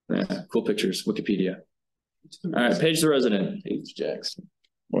 yeah, cool pictures. Wikipedia. All right, Paige the resident. Paige Jackson.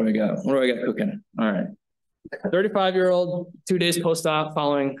 What do I got? What do I got cooking? All right. 35-year-old, 2 days post-op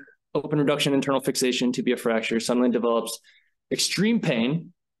following open reduction internal fixation tibia fracture, suddenly develops extreme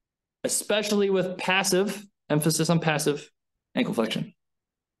pain, especially with passive, emphasis on passive, ankle flexion.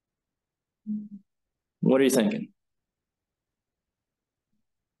 What are you thinking?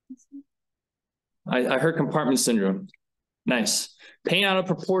 I heard compartment syndrome. Nice. Pain out of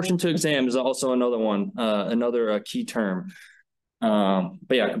proportion to exam is also another one, another key term. But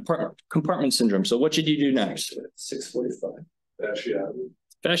yeah, compartment syndrome. So what should you do next? 6:45. Fasciotomy.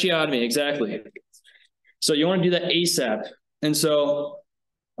 Fasciotomy, exactly. So you want to do that ASAP. And so,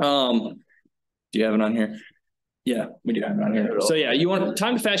 do you have it on here? Yeah, we do have it on here. So yeah, you want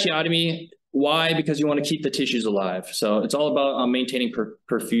time to fasciotomy. Why? Because you want to keep the tissues alive. So it's all about maintaining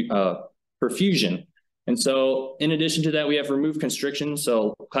perfusion. And so in addition to that, we have remove constriction.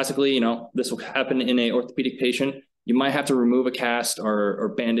 So classically, this will happen in a orthopedic patient. You might have to remove a cast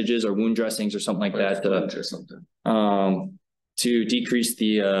or bandages or wound dressings or something like that to decrease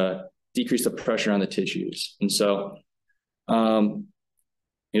the pressure on the tissues. And so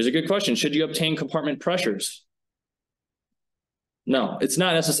here's a good question. Should you obtain compartment pressures? No, it's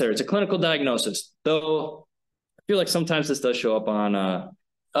not necessary. It's a clinical diagnosis, though I feel like sometimes this does show up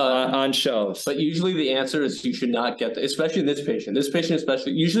on shelves. But usually the answer is you should not get that, especially this patient. This patient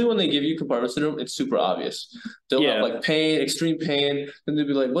especially, usually when they give you compartment syndrome, it's super obvious. They'll have like pain, extreme pain, and they'll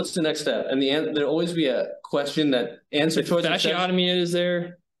be like, what's the next step? And there'll always be a question that answer choice. Fasciotomy is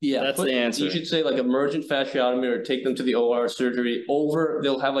there? Yeah, that's the answer. You should say like emergent fasciotomy or take them to the OR surgery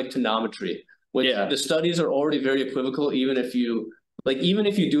they'll have like tonometry. Which the studies are already very equivocal, even if you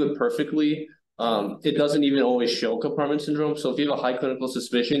do it perfectly. It doesn't even always show compartment syndrome. So if you have a high clinical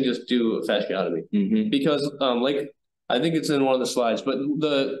suspicion, just do a fasciotomy. Because I think it's in one of the slides, but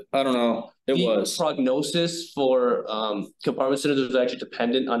the prognosis for compartment syndrome is actually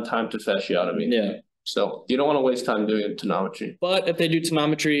dependent on time to fasciotomy. Yeah. So you don't want to waste time doing tonometry. But if they do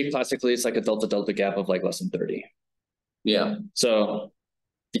tonometry, classically it's like a delta gap of like less than 30. Yeah. So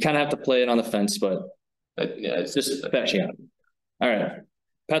you kind of have to play it on the fence, but it's just fasciotomy. All right.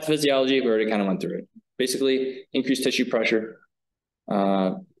 Pathophysiology, we already kind of went through it. Basically, increased tissue pressure,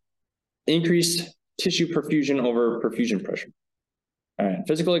 increased tissue perfusion over perfusion pressure. All right,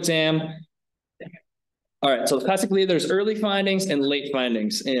 physical exam. All right, so classically, there's early findings and late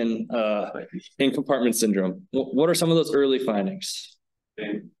findings in compartment syndrome. What are some of those early findings?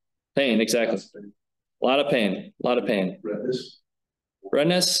 Pain, exactly. A lot of pain.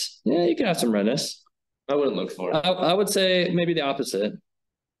 Redness. Yeah, you can have some redness. I wouldn't look for it. I would say maybe the opposite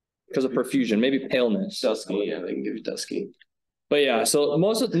because of perfusion, maybe paleness. Dusky, yeah, they can give you dusky. But yeah, so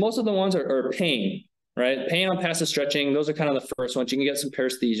most of the ones are pain, right? Pain on passive stretching. Those are kind of the first ones. You can get some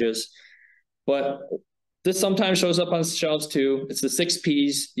paresthesias, but this sometimes shows up on shelves too. It's the 6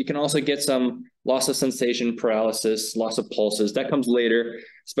 Ps. You can also get some loss of sensation, paralysis, loss of pulses. That comes later,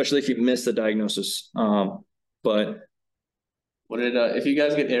 especially if you've missed the diagnosis. But if you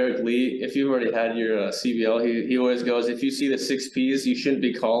guys get Eric Lee, if you've already had your CBL, he always goes, if you see the 6 Ps, you shouldn't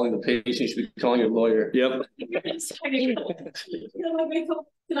be calling the patient, you should be calling your lawyer. Yep. Yeah, exactly.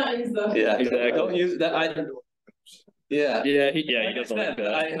 Don't use that. He doesn't like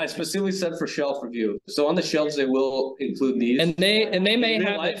that. I specifically said for shelf review. So on the shelves, they will include these. And they may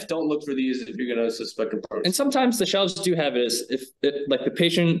have life. Don't look for these if you're going to suspect compartment. And sometimes the shelves do have it if like the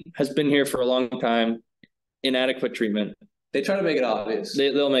patient has been here for a long time, inadequate treatment. They try to make it obvious.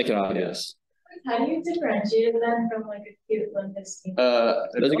 They'll make it obvious. How do you differentiate them from like acute limb ischemia?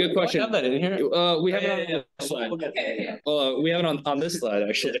 That's a good question. I have that in here. We have it on this slide. We have it on this slide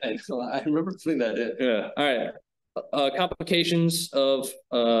actually. I remember putting that in. Yeah. All right. Complications of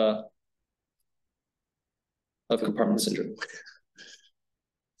compartment syndrome.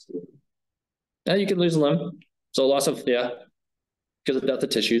 Yeah, you could lose a limb. So loss of because of death of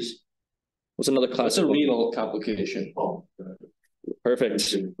tissues. What's another class? It's a renal complication. Perfect.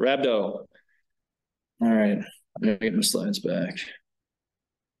 Rhabdo. All right. I'm gonna get my slides back.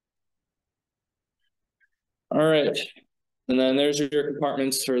 All right. And then there's your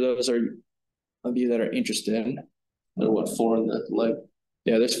compartments for those of you that are interested. There are 4 in the leg?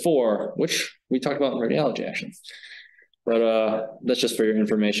 Yeah, there's 4, which we talked about in radiology actually. But that's just for your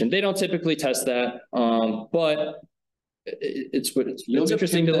information. They don't typically test that, but it's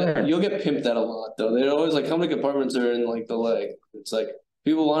interesting to learn. You'll get pimped at a lot though. They're always like, how many compartments are in like the leg? It's like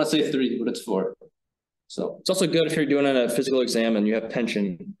People want to say 3, but it's 4. So it's also good if you're doing a physical exam and you have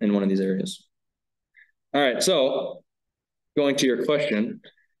tension in one of these areas. All right, so going to your question,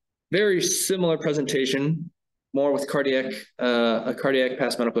 very similar presentation, more with a cardiac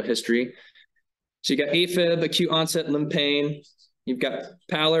past medical history. So you got AFib, acute onset limb pain. You've got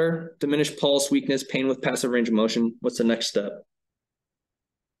pallor, diminished pulse, weakness, pain with passive range of motion. What's the next step?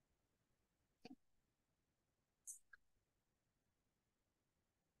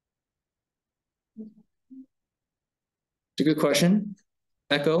 It's a good question.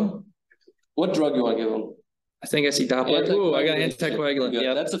 Echo. what drug you want to give them? I think I see Doppler. Ooh, I got anticoagulant. Yeah,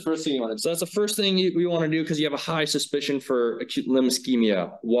 Yeah, that's the first thing you want to do. so that's the first thing we want to do because you have a high suspicion for acute limb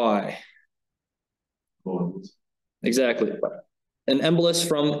ischemia. Why? Exactly. An embolus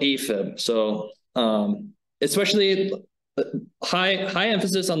from AFib. So especially high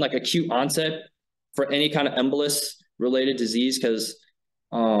emphasis on like acute onset for any kind of embolus related disease because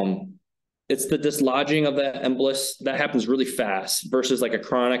it's the dislodging of that embolus that happens really fast versus like a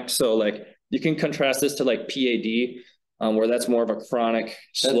chronic. So like you can contrast this to like PAD, where that's more of a chronic,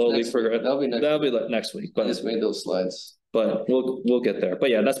 slowly progress. That'll be next week. But I just made those slides. But we'll get there. But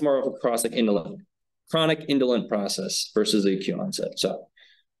yeah, that's more of a chronic indolent process versus the acute onset. So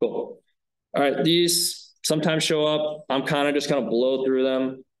cool. All right, these sometimes show up. I'm kind of just gonna blow through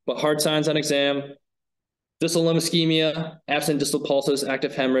them. But hard signs on exam: distal limb ischemia, absent distal pulses,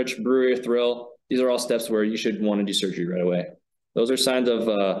 active hemorrhage, brewery or thrill. These are all steps where you should want to do surgery right away. Those are signs of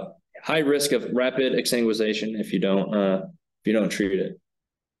high risk of rapid exsanguination if you don't treat it.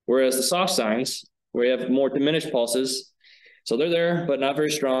 Whereas the soft signs, where you have more diminished pulses, so they're there but not very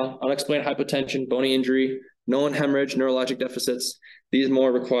strong, unexplained hypotension, bony injury, known hemorrhage, neurologic deficits. These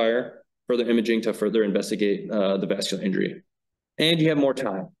more require further imaging to further investigate the vascular injury. And you have more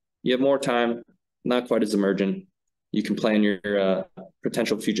time. Not quite as emergent. You can plan your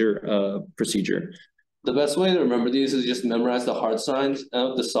potential future procedure. The best way to remember these is just memorize the hard signs.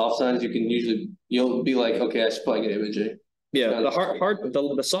 The soft signs you'll be like, okay, I should probably get imaging. Yeah,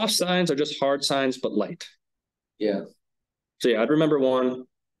 the soft signs are just hard signs but light. Yeah. So yeah, I'd remember one,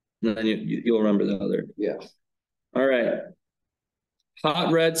 and then you'll remember the other. Yeah. All right.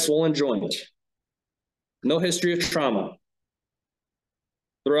 Hot, red, swollen joint. No history of trauma.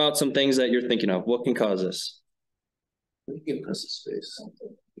 Throw out some things that you're thinking of. What can cause this? You can press the space.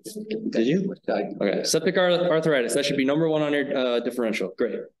 Did you? Okay. Septic arthritis. That should be number 1 on your differential.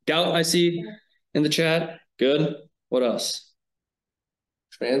 Great. Gout, I see in the chat. Good. What else?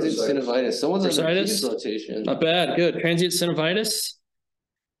 Transient synovitis. Someone's on the Bursitis? rotation. Not bad. Good. Transient synovitis.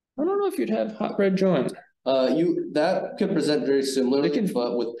 I don't know if you'd have hot red joint. That could present very similarly,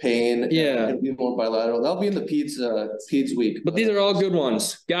 but with pain. Yeah. It can be more bilateral. That'll be in the peds week. But these are all good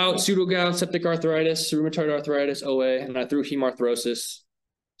ones. Gout, pseudogout, septic arthritis, rheumatoid arthritis, OA, and I threw hemarthrosis.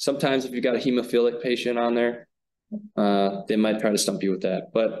 Sometimes if you've got a hemophilic patient on there, they might try to stump you with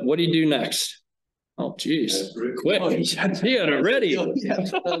that. But what do you do next? Oh, geez. Quick. You had it ready. You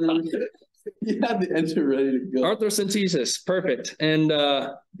had the enter ready to go. Arthrocentesis. Perfect. And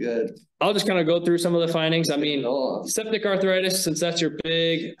good. I'll just kind of go through some of the findings. I mean, septic arthritis, since that's your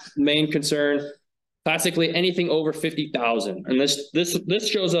big main concern, classically anything over 50,000. And this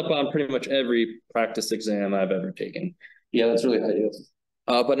shows up on pretty much every practice exam I've ever taken. Yeah, that's really ideal.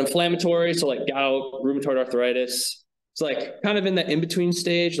 But inflammatory, so like gout, rheumatoid arthritis, it's like kind of in that in-between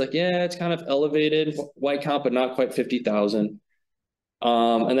stage. Like, yeah, it's kind of elevated white count, but not quite 50,000.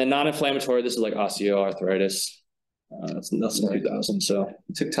 And then non-inflammatory, this is like osteoarthritis. That's less than 2,000. So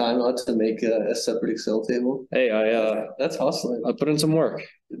it took time out to make a separate Excel table. Hey, that's hustling. I put in some work.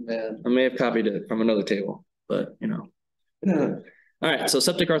 Good man. I may have copied it from another table, but you know. Yeah. All right, so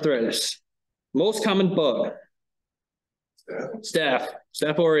septic arthritis. Most common bug. Staph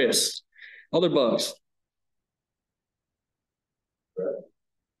aureus. Other bugs.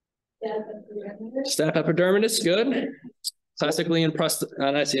 Staph epidermidis, good. Classically in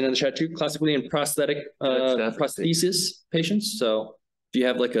and I see it in the chat too, classically in prosthetic prosthesis patients. So if you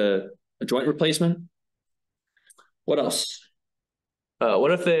have like a joint replacement. What else?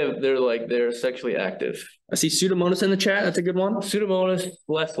 What if they're sexually active? I see Pseudomonas in the chat. That's a good one. Pseudomonas,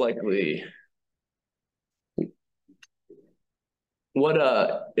 less likely. What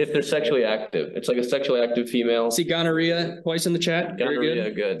if they're sexually active? It's like a sexually active female. I see gonorrhea twice in the chat. Gonorrhea,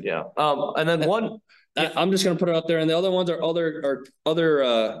 very good. Yeah. And then one. I'm just gonna put it out there, and the other ones are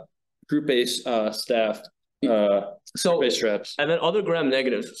other group-based staph. Base traps. And then other gram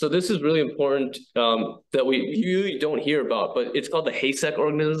negatives. So this is really important that we usually don't hear about, but it's called the Hayseck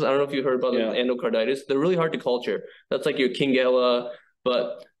organisms. I don't know if you heard about endocarditis. They're really hard to culture. That's like your Kingella,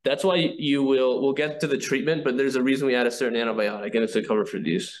 but That's why we'll get to the treatment, but there's a reason we add a certain antibiotic, and it's to cover for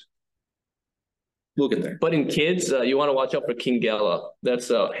these. We'll get there. But in kids, you want to watch out for Kingella. That's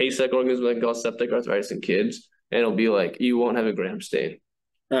a Hayseck organism that causes septic arthritis in kids, and it'll be like you won't have a gram stain.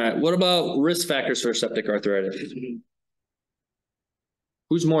 All right. What about risk factors for septic arthritis?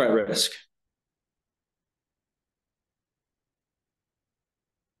 Who's more at risk?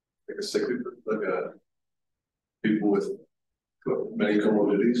 Like a sick, people with many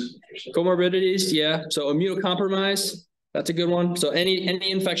comorbidities. Comorbidities, yeah. So immunocompromised, that's a good one. So any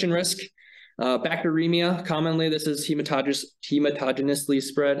infection risk. Bacteremia, commonly this is hematogenously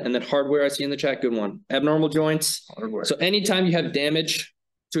spread, and then hardware I see in the chat, good one. Abnormal joints. Hardware. So anytime you have damage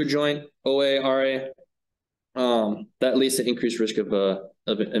to a joint, OA, RA, that leads to increased risk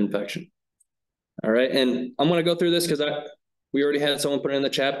of infection. All right, and I'm gonna go through this because we already had someone put it in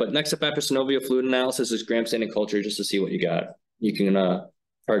the chat, but next step after synovial fluid analysis is gram staining culture just to see what you got. You can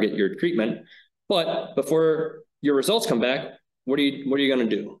target your treatment, but before your results come back, what are you gonna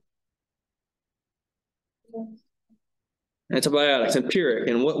do? Antibiotics, empiric,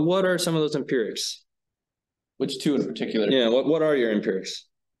 and what are some of those empirics? Which two in particular? Yeah, what are your empirics?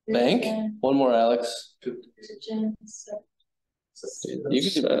 Bank. One more, Alex. You can do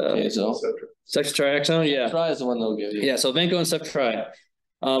ceftriaxone, yeah. Try is the one they'll give you. Yeah, so Vanco and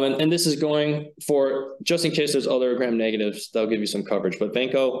Ceftriaxone. And this is going for, just in case there's other gram negatives, they'll give you some coverage. But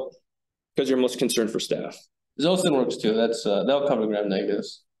Vanco, because you're most concerned for staff. Zosyn works too. That's they'll cover gram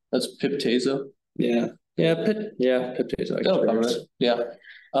negatives. That's Pip-Tazo. Yeah. Pip-Tazo. That'll cover it. Yeah.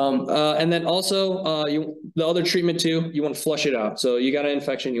 And then also the other treatment too, you want to flush it out. So you got an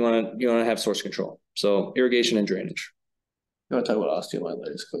infection, you want to have source control. So irrigation and drainage. You want to talk about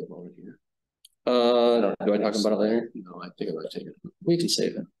osteomyelitis? Click over here. Do I talk about it later? No, I think I'm gonna take it. We can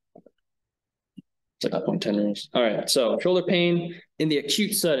save it. It's like 0.10 minutes. All right. So shoulder pain in the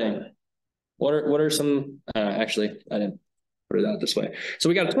acute setting. What are some? Actually, I didn't put it out this way. So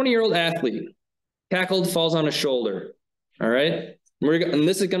we got a 20-year-old athlete, tackled, falls on his shoulder. All right. And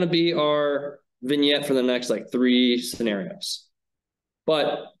this is going to be our vignette for the next like 3 scenarios.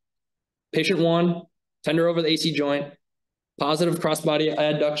 But patient 1, tender over the AC joint, positive crossbody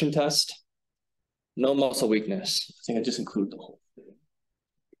adduction test, no muscle weakness. I think I just included the whole thing.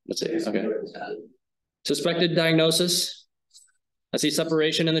 Let's see. Okay. Suspected diagnosis. I see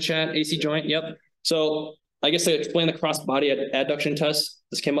separation in the chat. AC joint. Yep. So I guess to explain the crossbody adduction test,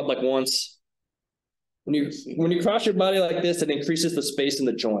 this came up like once. When you cross your body like this, it increases the space in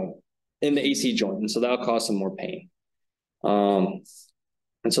the joint, in the AC joint, and so that'll cause some more pain. And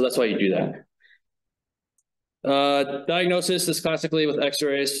so that's why you do that. Diagnosis is classically with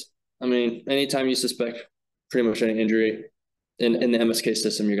X-rays. I mean, anytime you suspect pretty much any injury in the MSK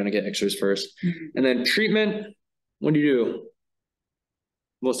system, you're going to get X-rays first. Mm-hmm. And then treatment, what do you do?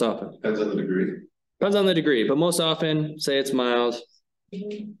 Most often. Depends on the degree. Depends on the degree, but most often, say it's mild,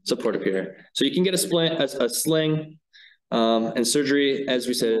 supportive care. So you can get a sling, and surgery, as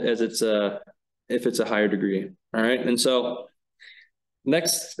we said, as it's if it's a higher degree. All right. And so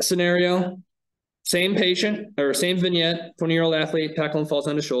next scenario, same patient or same vignette, 20-year-old athlete, tackle and falls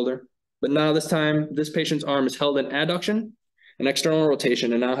on his shoulder. But now this time, this patient's arm is held in adduction and external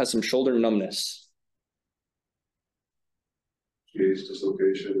rotation and now has some shoulder numbness. GH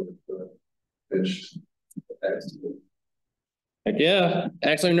dislocation with pinched accident. Heck yeah.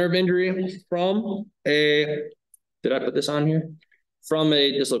 Axillary nerve injury from a, did I put this on here? From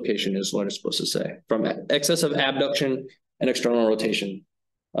a dislocation is what it's supposed to say. From excessive abduction and external rotation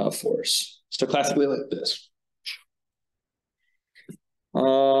force. So classically like this.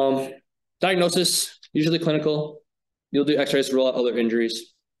 Diagnosis, usually clinical. You'll do x-rays to rule out other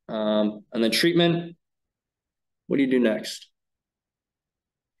injuries. And then treatment, what do you do next?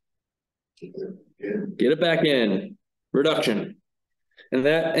 Get it back in. Reduction. And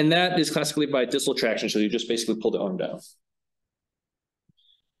that is classically by distal traction. So you just basically pull the arm down.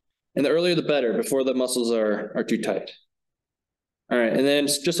 And the earlier the better, before the muscles are too tight. All right, and then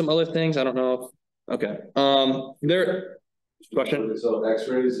just some other things. I don't know. Okay. Question. So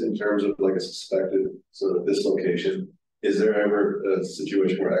X-rays in terms of like a suspected sort of dislocation, is there ever a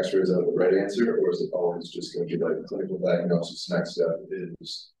situation where X-rays are the right answer, or is it always just going to be like clinical diagnosis? Next step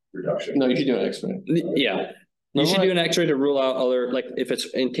is reduction. No, you should do an X-ray. Yeah. You should do an X-ray to rule out other, like if it's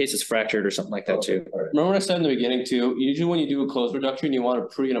in case it's fractured or something like that too. Right. Remember what I said in the beginning too? Usually when you do a closed reduction, you want a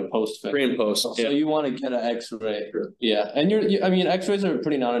pre and a post fix. Pre and post. So yeah. you want to get an X-ray. Sure. Yeah, and I mean, X-rays are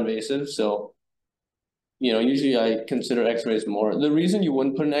pretty non-invasive, so usually I consider X-rays more. The reason you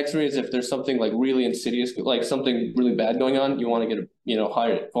wouldn't put an X-ray is if there's something like really insidious, like something really bad going on. You want to get a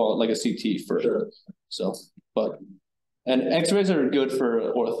higher, like a CT first. Sure. So, but And x-rays are good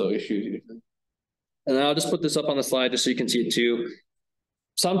for ortho issues. And then I'll just put this up on the slide just so you can see it too.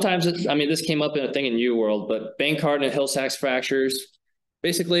 Sometimes, I mean, this came up in a thing in U World, but Bankart and Hill-Sachs fractures,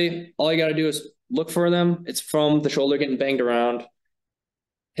 basically all you got to do is look for them. It's from the shoulder getting banged around,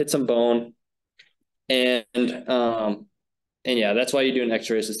 hit some bone, and yeah, that's why you do an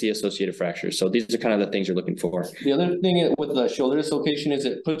X-ray is to see associated fractures. So these are kind of the things you're looking for. The other thing with the shoulder dislocation is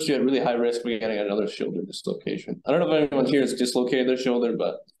it puts you at really high risk for getting another shoulder dislocation. I don't know if anyone here has dislocated their shoulder,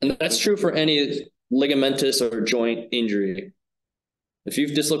 but and that's true for any ligamentous or joint injury. If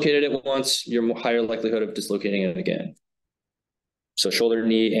you've dislocated it once, you're more higher likelihood of dislocating it again. So shoulder,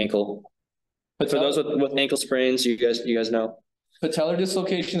 knee, ankle. But for those with ankle sprains, you guys know. Patellar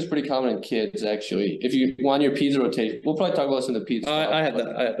dislocation is pretty common in kids, actually. If you want your peds rotation, we'll probably talk about this in the peds. I have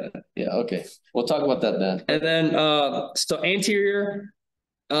that. Yeah, okay. We'll talk about that then. And then, so anterior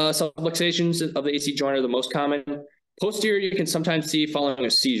subluxations of the AC joint are the most common. Posterior, you can sometimes see following a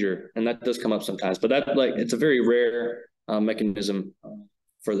seizure, and that does come up sometimes. But that, like, it's a very rare mechanism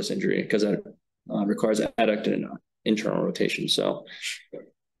for this injury because it requires adduct and internal rotation. So,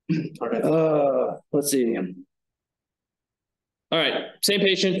 let's see. All right, same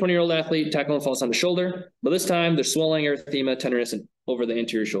patient, 20-year-old athlete, tackle and falls on the shoulder, but this time there's swelling, erythema, tenderness over the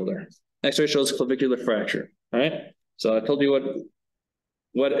anterior shoulder. X-ray shows clavicular fracture. All right, so I told you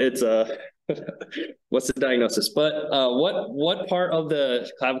what it's what's the diagnosis, but what part of the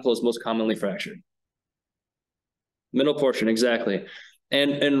clavicle is most commonly fractured? Middle portion, exactly.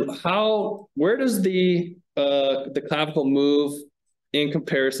 And where does the clavicle move in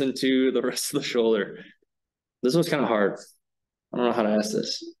comparison to the rest of the shoulder? This one's kind of hard. I don't know how to ask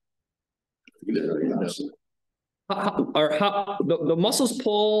this. The muscles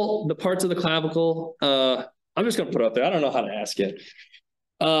pull the parts of the clavicle. I'm just going to put it up there. I don't know how to ask it.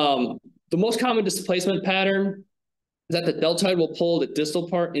 The most common displacement pattern is that the deltoid will pull the distal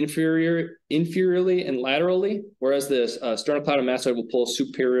part inferiorly and laterally, whereas the sternocleidomastoid will pull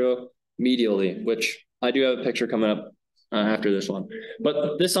superior medially, which I do have a picture coming up after this one,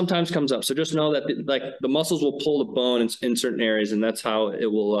 but this sometimes comes up. So just know that the muscles will pull the bone in certain areas, and that's how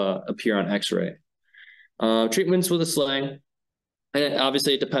it will appear on X-ray. Treatments with a sling, and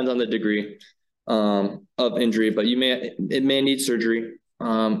obviously it depends on the degree of injury, but it may need surgery.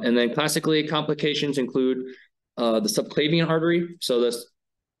 And then classically complications include the subclavian artery. So let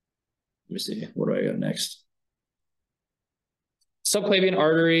me see, what do I got next? Subclavian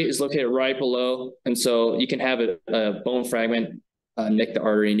artery is located right below, and so you can have a bone fragment nick the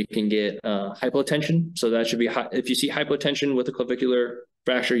artery, and you can get hypotension. So that should be if you see hypotension with a clavicular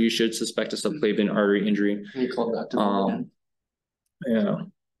fracture, you should suspect a subclavian artery injury. Can you call that to yeah,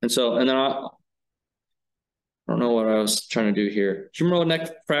 and then I don't know what I was trying to do here. Humeral neck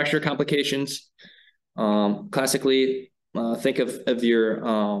fracture complications. Classically, think of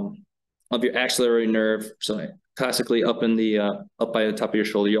your axillary nerve. So classically up by the top of your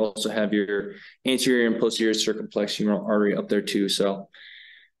shoulder. You also have your anterior and posterior circumflex humeral artery up there too. So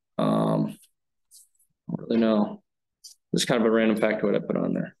I don't really know. This is kind of a random factoid I put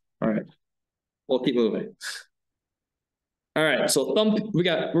on there. All right, we'll keep moving. All right, so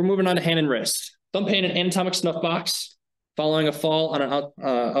we're moving on to hand and wrist. Thumb pain and anatomic snuff box following a fall on an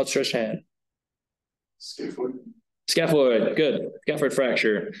outstretched hand. Scaphoid, good. Scaphoid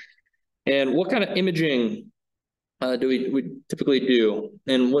fracture. And what kind of imaging do we typically do?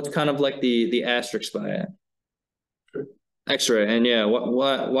 And what's kind of like the asterisk by it? X-ray. And yeah,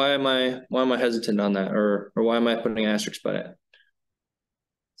 why am I hesitant on that, or why am I putting an asterisk by it?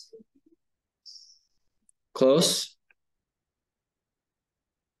 Close.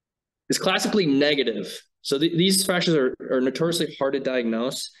 It's classically negative. So these fractures are notoriously hard to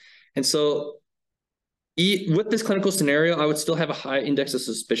diagnose. And so with this clinical scenario, I would still have a high index of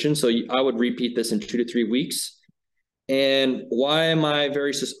suspicion. So I would repeat this in 2 to 3 weeks. And why am I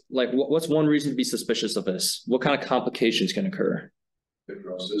what's one reason to be suspicious of this? What kind of complications can occur?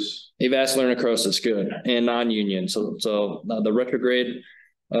 Necrosis. Avascular necrosis, good. And non-union. So the retrograde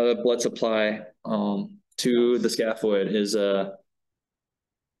blood supply to the scaphoid is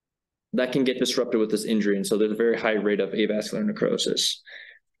that can get disrupted with this injury. And so there's a very high rate of avascular necrosis.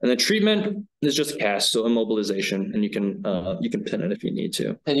 And the treatment is just cast, so immobilization, and you can pin it if you need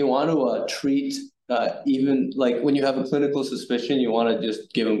to. And you want to treat even like when you have a clinical suspicion, you want to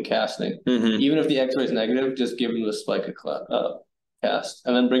just give them casting. Mm-hmm. Even if the X-ray is negative, just give them the spica cast,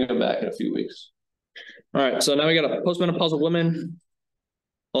 and then bring them back in a few weeks. All right, so now we got a postmenopausal woman,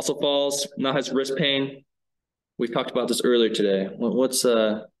 also falls, now has wrist pain. We talked about this earlier today. What's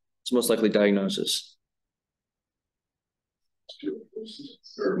most likely diagnosis?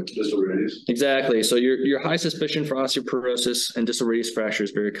 Or distal radius. Exactly. So your high suspicion for osteoporosis and distal radius fracture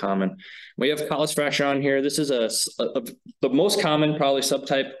is very common. We have callus fracture on here. This is the most common probably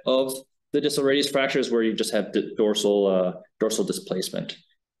subtype of the distal radius fracture is where you just have dorsal displacement.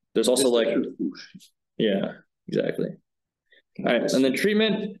 There's also yeah, exactly. All right, and then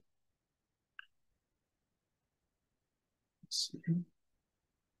treatment.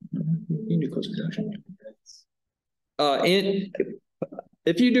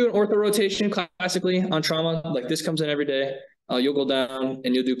 If you do an ortho rotation classically on trauma, like this comes in every day, you'll go down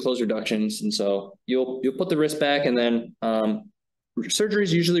and you'll do closed reductions, and so you'll put the wrist back, and then surgery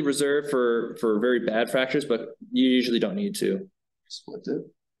is usually reserved for very bad fractures, but you usually don't need to. Split it.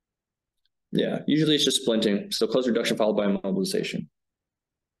 Yeah, usually it's just splinting. So closed reduction followed by immobilization.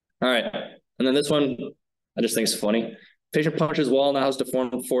 All right, and then this one, I just think it's funny. Patient punches wall, now has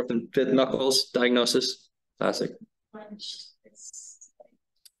deformed fourth and fifth knuckles. Diagnosis, classic.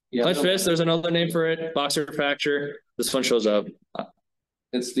 Yeah, Clenched fist, there's another name for it. Boxer fracture. This one shows up.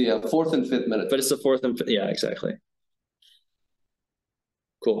 it's the fourth and fifth minute. But it's the fourth and fifth. Yeah, exactly.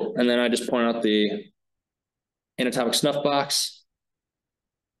 Cool. And then I just point out the anatomic snuff box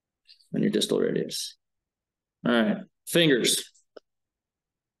and your distal radius. All right, fingers.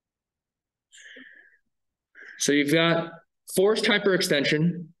 So you've got forced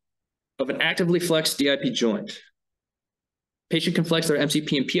hyperextension of an actively flexed DIP joint. Patient can flex their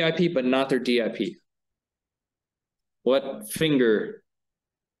MCP and PIP, but not their DIP. What finger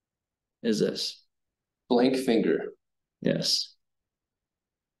is this? Blank finger. Yes.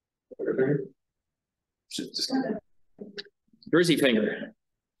 Just Jersey finger.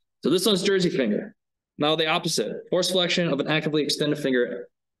 So this one's Jersey finger. Now the opposite. Forced flexion of an actively extended finger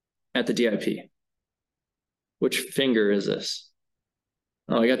at the DIP. Which finger is this?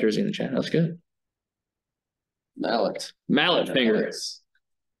 Oh, I got Jersey in the chat. That's good. mallet. Mallet finger.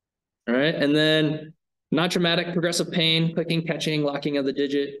 All right. And then non-traumatic progressive pain, clicking, catching, locking of the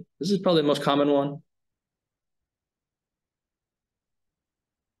digit. This is probably the most common one.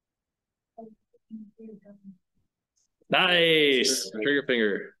 Nice. Trigger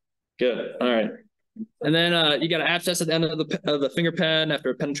finger. Good. All right. And then you got an abscess at the end of the finger pad after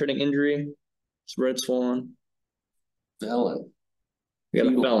a penetrating injury. It's red swollen. Felon. You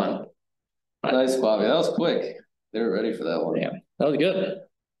got a felon. Nice, Bobby. That was quick. They were ready for that one. Yeah, that was good.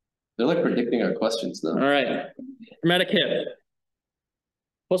 They're like predicting our questions now. All right. Traumatic hip.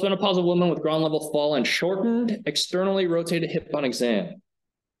 Postmenopausal woman with ground level fall and shortened, externally rotated hip on exam.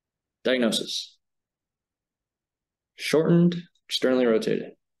 Diagnosis. Shortened, externally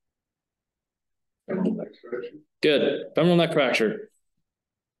rotated. Good. Femoral neck fracture.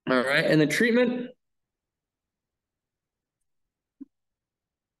 All right. And the treatment.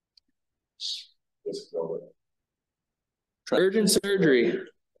 Urgent surgery.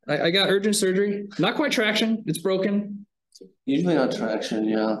 I got urgent surgery. Not quite traction. It's broken. Usually not traction,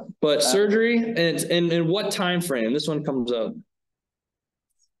 yeah. But surgery and in what time frame? This one comes up.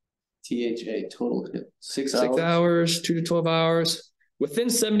 THA, total hip. 6 hours. 6 hours, 2 to 12 hours. Within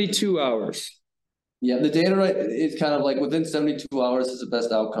 72 hours. Yeah, the data right, it's kind of like within 72 hours is the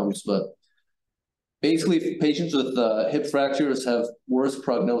best outcomes, but basically patients with hip fractures have worse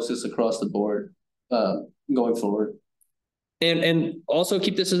prognosis across the board going forward. And also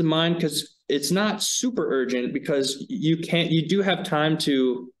keep this in mind because it's not super urgent because you do have time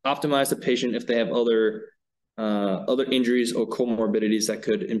to optimize the patient if they have other injuries or comorbidities that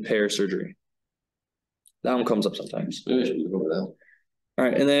could impair surgery. That one comes up sometimes. Maybe I should go over that. All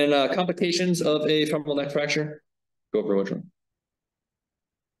right, and then complications of a femoral neck fracture. Go over which one?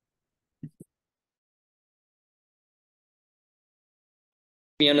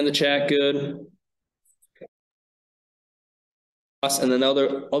 In the chat, good. And then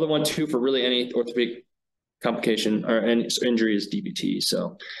the other one too for really any orthopedic complication or any injury is DVT.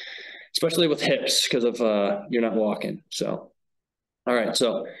 So especially with hips because of you're not walking. So all right,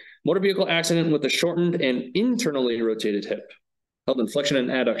 so motor vehicle accident with a shortened and internally rotated hip, held in flexion and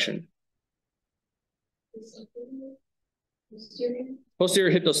adduction.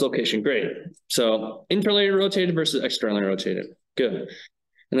 Posterior hip dislocation, great. So internally rotated versus externally rotated, good.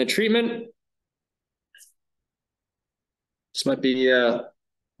 And the treatment. This might be what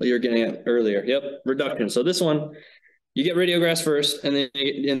you were getting at earlier. Yep, reduction. So this one, you get radiographs first, and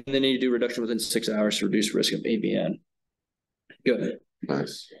then you do reduction within 6 hours to reduce risk of AVN. Good.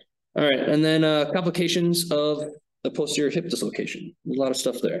 Nice. All right, and then complications of the posterior hip dislocation. There's a lot of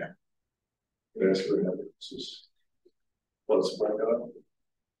stuff there.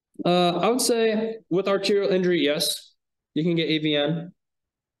 I would say with arterial injury, yes, you can get AVN.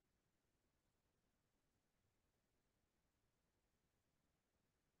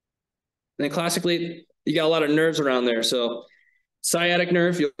 then classically, you got a lot of nerves around there. So sciatic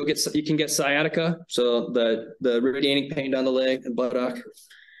nerve, you can get sciatica, so the radiating pain down the leg and buttock,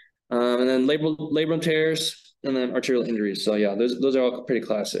 and then labrum tears, and then arterial injuries. So yeah, those are all pretty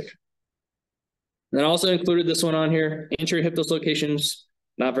classic. And then I also included this one on here: anterior hip dislocations,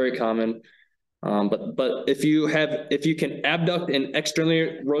 not very common. But if you can abduct and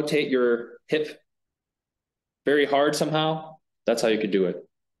externally rotate your hip very hard somehow, that's how you could do it.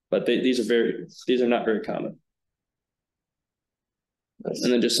 But these are not very common.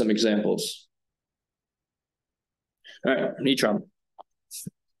 And then just some examples. All right, knee trauma.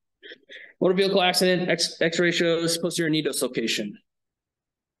 Motor vehicle accident, X-ray shows posterior knee dislocation.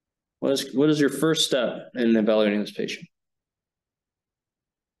 What is your first step in evaluating this patient?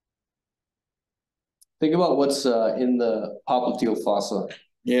 Think about what's in the popliteal fossa.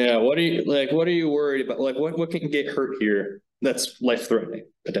 Yeah, what are you worried about? Like what can get hurt here that's life-threatening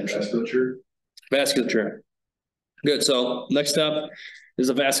potentially? Vasculature. Good. So next up is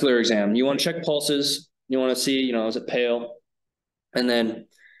a vascular exam. You want to check pulses. You want to see, is it pale? And then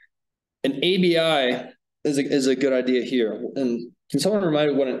an ABI is a good idea here. And can someone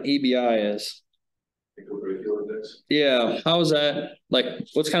remind me what an ABI is? Yeah. How is that? Like,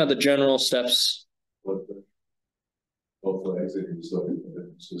 what's kind of the general steps? Both legs, and just looking at the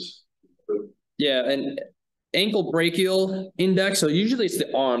differences. Yeah, and ankle brachial index. So usually it's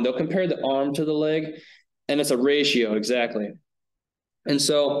the arm. They'll compare the arm to the leg, and it's a ratio exactly. And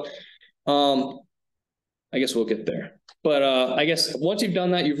so, I guess we'll get there. But I guess once you've done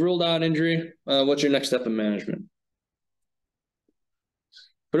that, you've ruled out injury. What's your next step in management?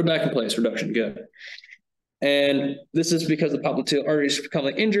 Put it back in place. Reduction. Good. And this is because the popliteal arteries become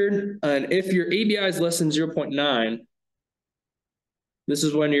injured. And if your ABI is less than 0.9, this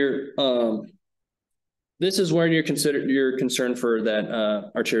is when you're concerned for that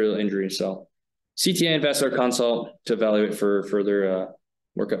arterial injury. So CTA and vascular consult to evaluate for further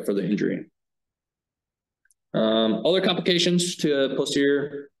workup for the injury. Other complications to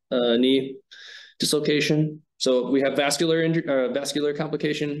posterior knee dislocation. So we have vascular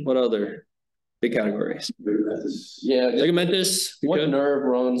complication. What other big categories? Yeah, ligamentous. What nerve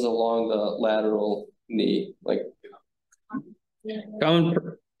runs along the lateral knee? Like common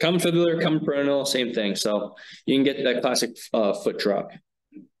fibular, common peroneal, same thing. So you can get that classic foot drop.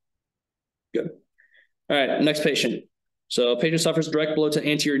 Good. All right, next patient. So patient suffers direct blow to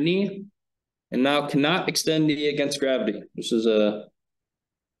anterior knee and now cannot extend knee against gravity. This is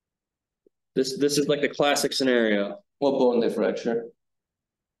like the classic scenario. what bone they fracture?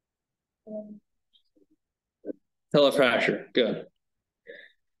 Patella fracture. Good.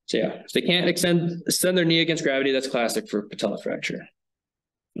 So yeah, if they can't extend their knee against gravity, that's classic for patella fracture.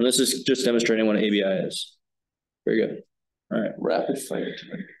 And this is just demonstrating what an ABI is. Very good. All right. Rapid fire.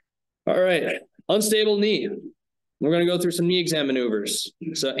 All right. Unstable knee. We're going to go through some knee exam maneuvers.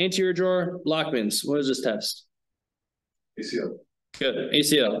 So anterior drawer, Lockman's. What is this test? ACL. Good.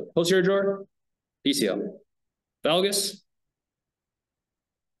 ACL. Posterior drawer, PCL. Valgus.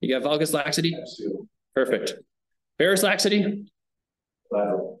 You got valgus laxity? ACL. Perfect. Varus laxity?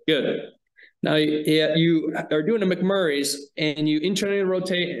 Lateral. Good. Now you are doing a McMurray's and you internally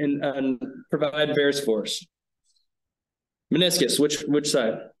rotate and provide varus force. Meniscus, which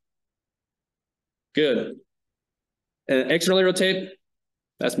side? Good. And externally rotate,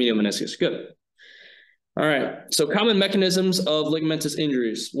 that's medial meniscus. Good. All right. So common mechanisms of ligamentous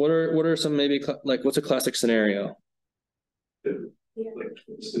injuries. What are some maybe what's a classic scenario?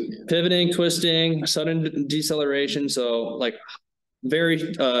 Pivoting, twisting, sudden deceleration. So very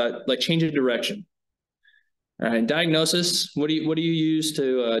change of direction. All right. Diagnosis. What do you use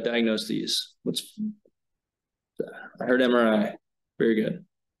to diagnose these? I heard MRI. Very good.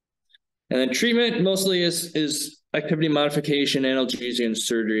 And then treatment mostly is activity modification, analgesia, and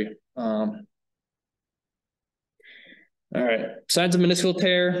surgery. All right. Signs of meniscal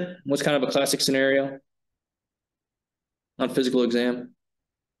tear. What's kind of a classic scenario on physical exam?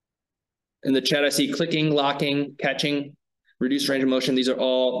 In the chat, I see clicking, locking, catching, reduced range of motion. These are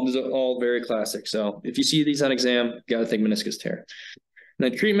all very classic. So if you see these on exam, you got to think meniscus tear.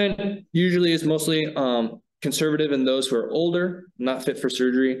 And then treatment usually is mostly conservative in those who are older, not fit for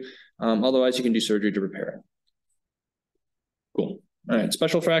surgery. Otherwise, you can do surgery to repair it. Cool. All right,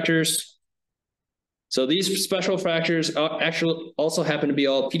 special fractures. So these special fractures actually also happen to be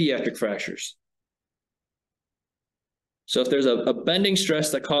all pediatric fractures. So if there's a bending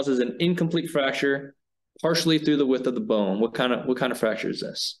stress that causes an incomplete fracture partially through the width of the bone, what kind of fracture is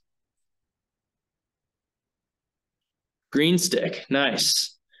this? Green stick.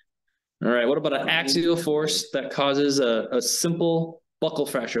 Nice. All right. What about an axial force that causes a simple buccal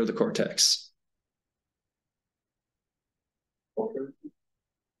fracture of the cortex?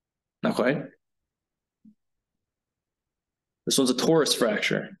 Not quite. This one's a torus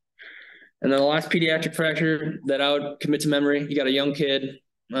fracture. And then the last pediatric fracture that I would commit to memory, you got a young kid,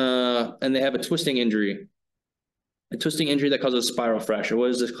 and they have a twisting injury. A twisting injury that causes a spiral fracture. What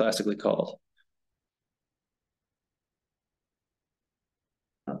is this classically called?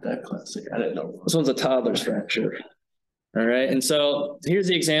 Not that classic. I didn't know. This one's a toddler's fracture. All right. And so here's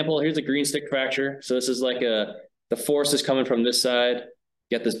the example. Here's a green stick fracture. So this is like the force is coming from this side.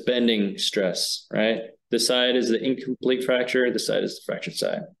 You got this bending stress, right? This side is the incomplete fracture. This side is the fractured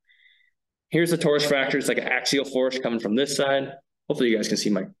side. Here's the torus fracture. It's like an axial force coming from this side. Hopefully you guys can see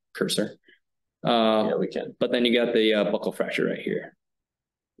my cursor. Yeah, we can. But then you got the buccal fracture right here.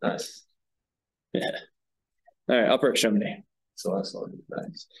 Nice. Yeah. All right, upper extremity. So excellent.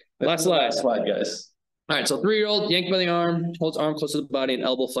 Nice. Last slide, guys. All right, so 3-year-old yanked by the arm, holds arm close to the body, and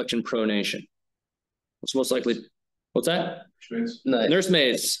elbow flexion pronation. What's most likely? What's that? Nice.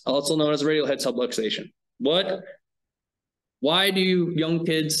 Nursemaids, also known as radial head subluxation. What? Why do young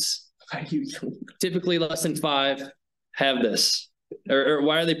kids, typically less than 5, have this? Or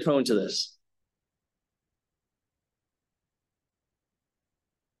why are they prone to this?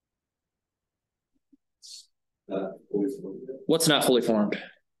 What's not fully formed?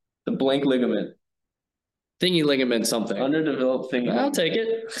 The blank ligament. Thingy ligament something. Underdeveloped thingy. I'll take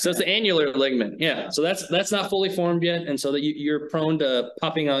it. So it's the annular ligament. Yeah. So that's not fully formed yet. And so that you're prone to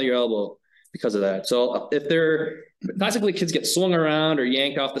popping out your elbow because of that. So if they're classically kids get swung around or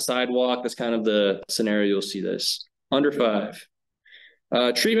yanked off the sidewalk, that's kind of the scenario you'll see this. Under 5.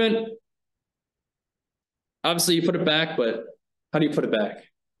 Treatment. Obviously you put it back, but how do you put it back?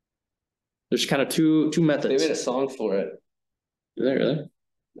 There's kind of two methods. They made a song for it. Did they really?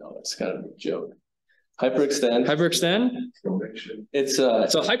 No, it's kind of a joke. Hyperextend. Hyperextend? It's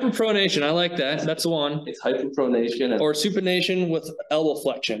So hyperpronation, I like that. That's the one. it's hyperpronation. Or supination with elbow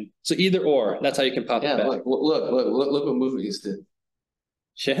flexion. So either or. That's how you can pop Yeah, it back. look what movies did.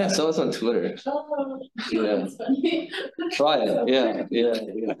 Yeah. I saw this on Twitter. Oh, Yeah. that's funny. Try it. Yeah.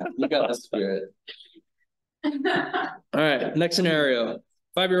 You got the spirit. All right. Next scenario.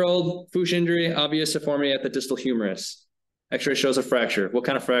 5-year-old, Fuchs injury, obvious deformity at the distal humerus. X-ray shows a fracture. What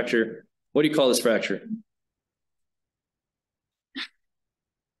kind of fracture? What do you call this fracture?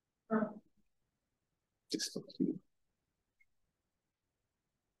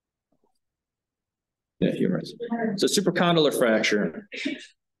 Yeah, humerus. So supracondylar fracture.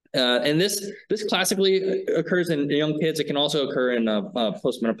 And this classically occurs in young kids. It can also occur in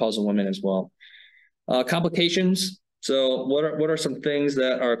postmenopausal women as well. Complications. So what are some things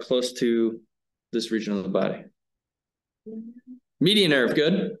that are close to this region of the body? Median nerve,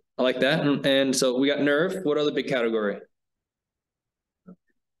 good. I like that. And so we got nerve. What other big category?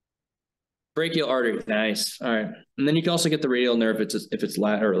 Brachial artery. Nice. All right. And then you can also get the radial nerve if it's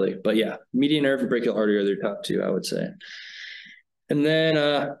laterally. But yeah, median nerve and brachial artery are their top 2, I would say. And then,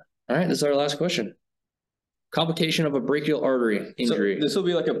 all right, this is our last question. Complication of a brachial artery injury. So this will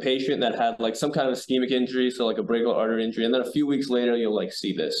be like a patient that had like some kind of ischemic injury, so like a brachial artery injury, and then a few weeks later you'll like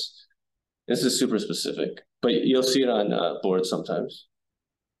see this. This is super specific, but you'll see it on boards sometimes.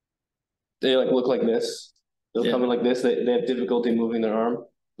 They like look like this. They'll come in like this. They have difficulty moving their arm.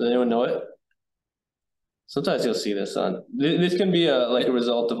 Does anyone know it? Sometimes you'll see this on. This can be a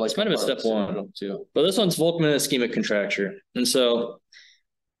result of like. It's kind of a step 1 too. But this one's Volkmann ischemic contracture, and so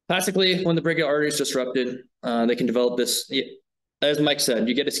classically, when the brachial artery is disrupted, they can develop this. As Mike said,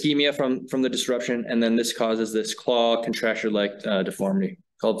 you get ischemia from the disruption, and then this causes this claw contracture-like deformity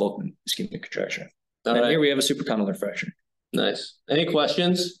called Volkmann ischemic contracture. And here we have a supracondylar fracture. Nice. Any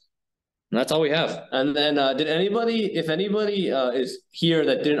questions? And that's all we have. And then if anybody is here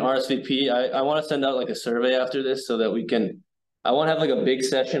that didn't RSVP, I want to send out like a survey after this so that we can, I want to have like a big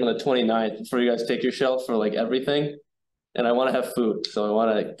session on the 29th before you guys take your shelf for like everything. And I want to have food. So I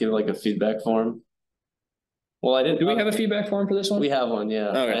want to give like a feedback form. Well, I didn't. Do we have a feedback form for this one? We have one. Yeah,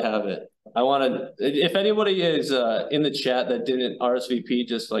 okay. I have it. I want to, if anybody is in the chat that didn't RSVP,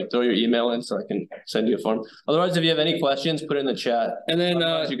 just like throw your email in so I can send you a form. Otherwise, if you have any questions, put it in the chat. And then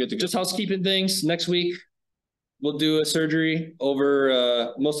just housekeeping things. Next week, we'll do a surgery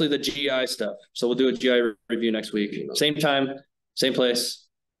over mostly the GI stuff. So we'll do a GI review next week. Same time, same place.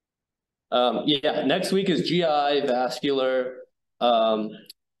 Yeah, next week is GI, vascular,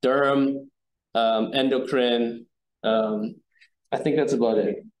 derm, endocrine. I think that's about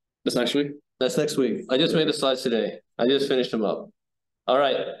it. That's next week? That's next week. I just made the slides today. I just finished them up. All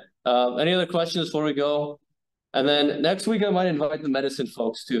right. Any other questions before we go? And then next week, I might invite the medicine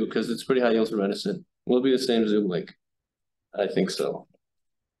folks too, because it's pretty high yield for medicine. Will be the same Zoom link. I think so.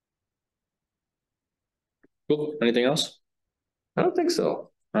 Cool. Anything else? I don't think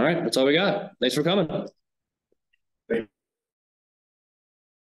so. All right, that's all we got. Thanks for coming.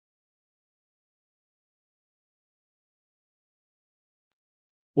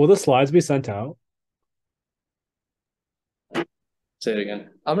 Will the slides be sent out? Say it again.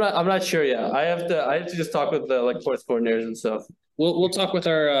 I'm not sure yet. I have to just talk with the like sports coordinators and stuff. We'll talk with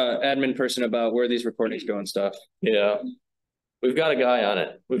our admin person about where these recordings go and stuff. Yeah. We've got a guy on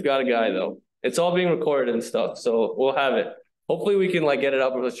it. We've got a guy though. It's all being recorded and stuff, so we'll have it. Hopefully we can like get it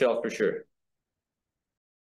up on the shelf for sure.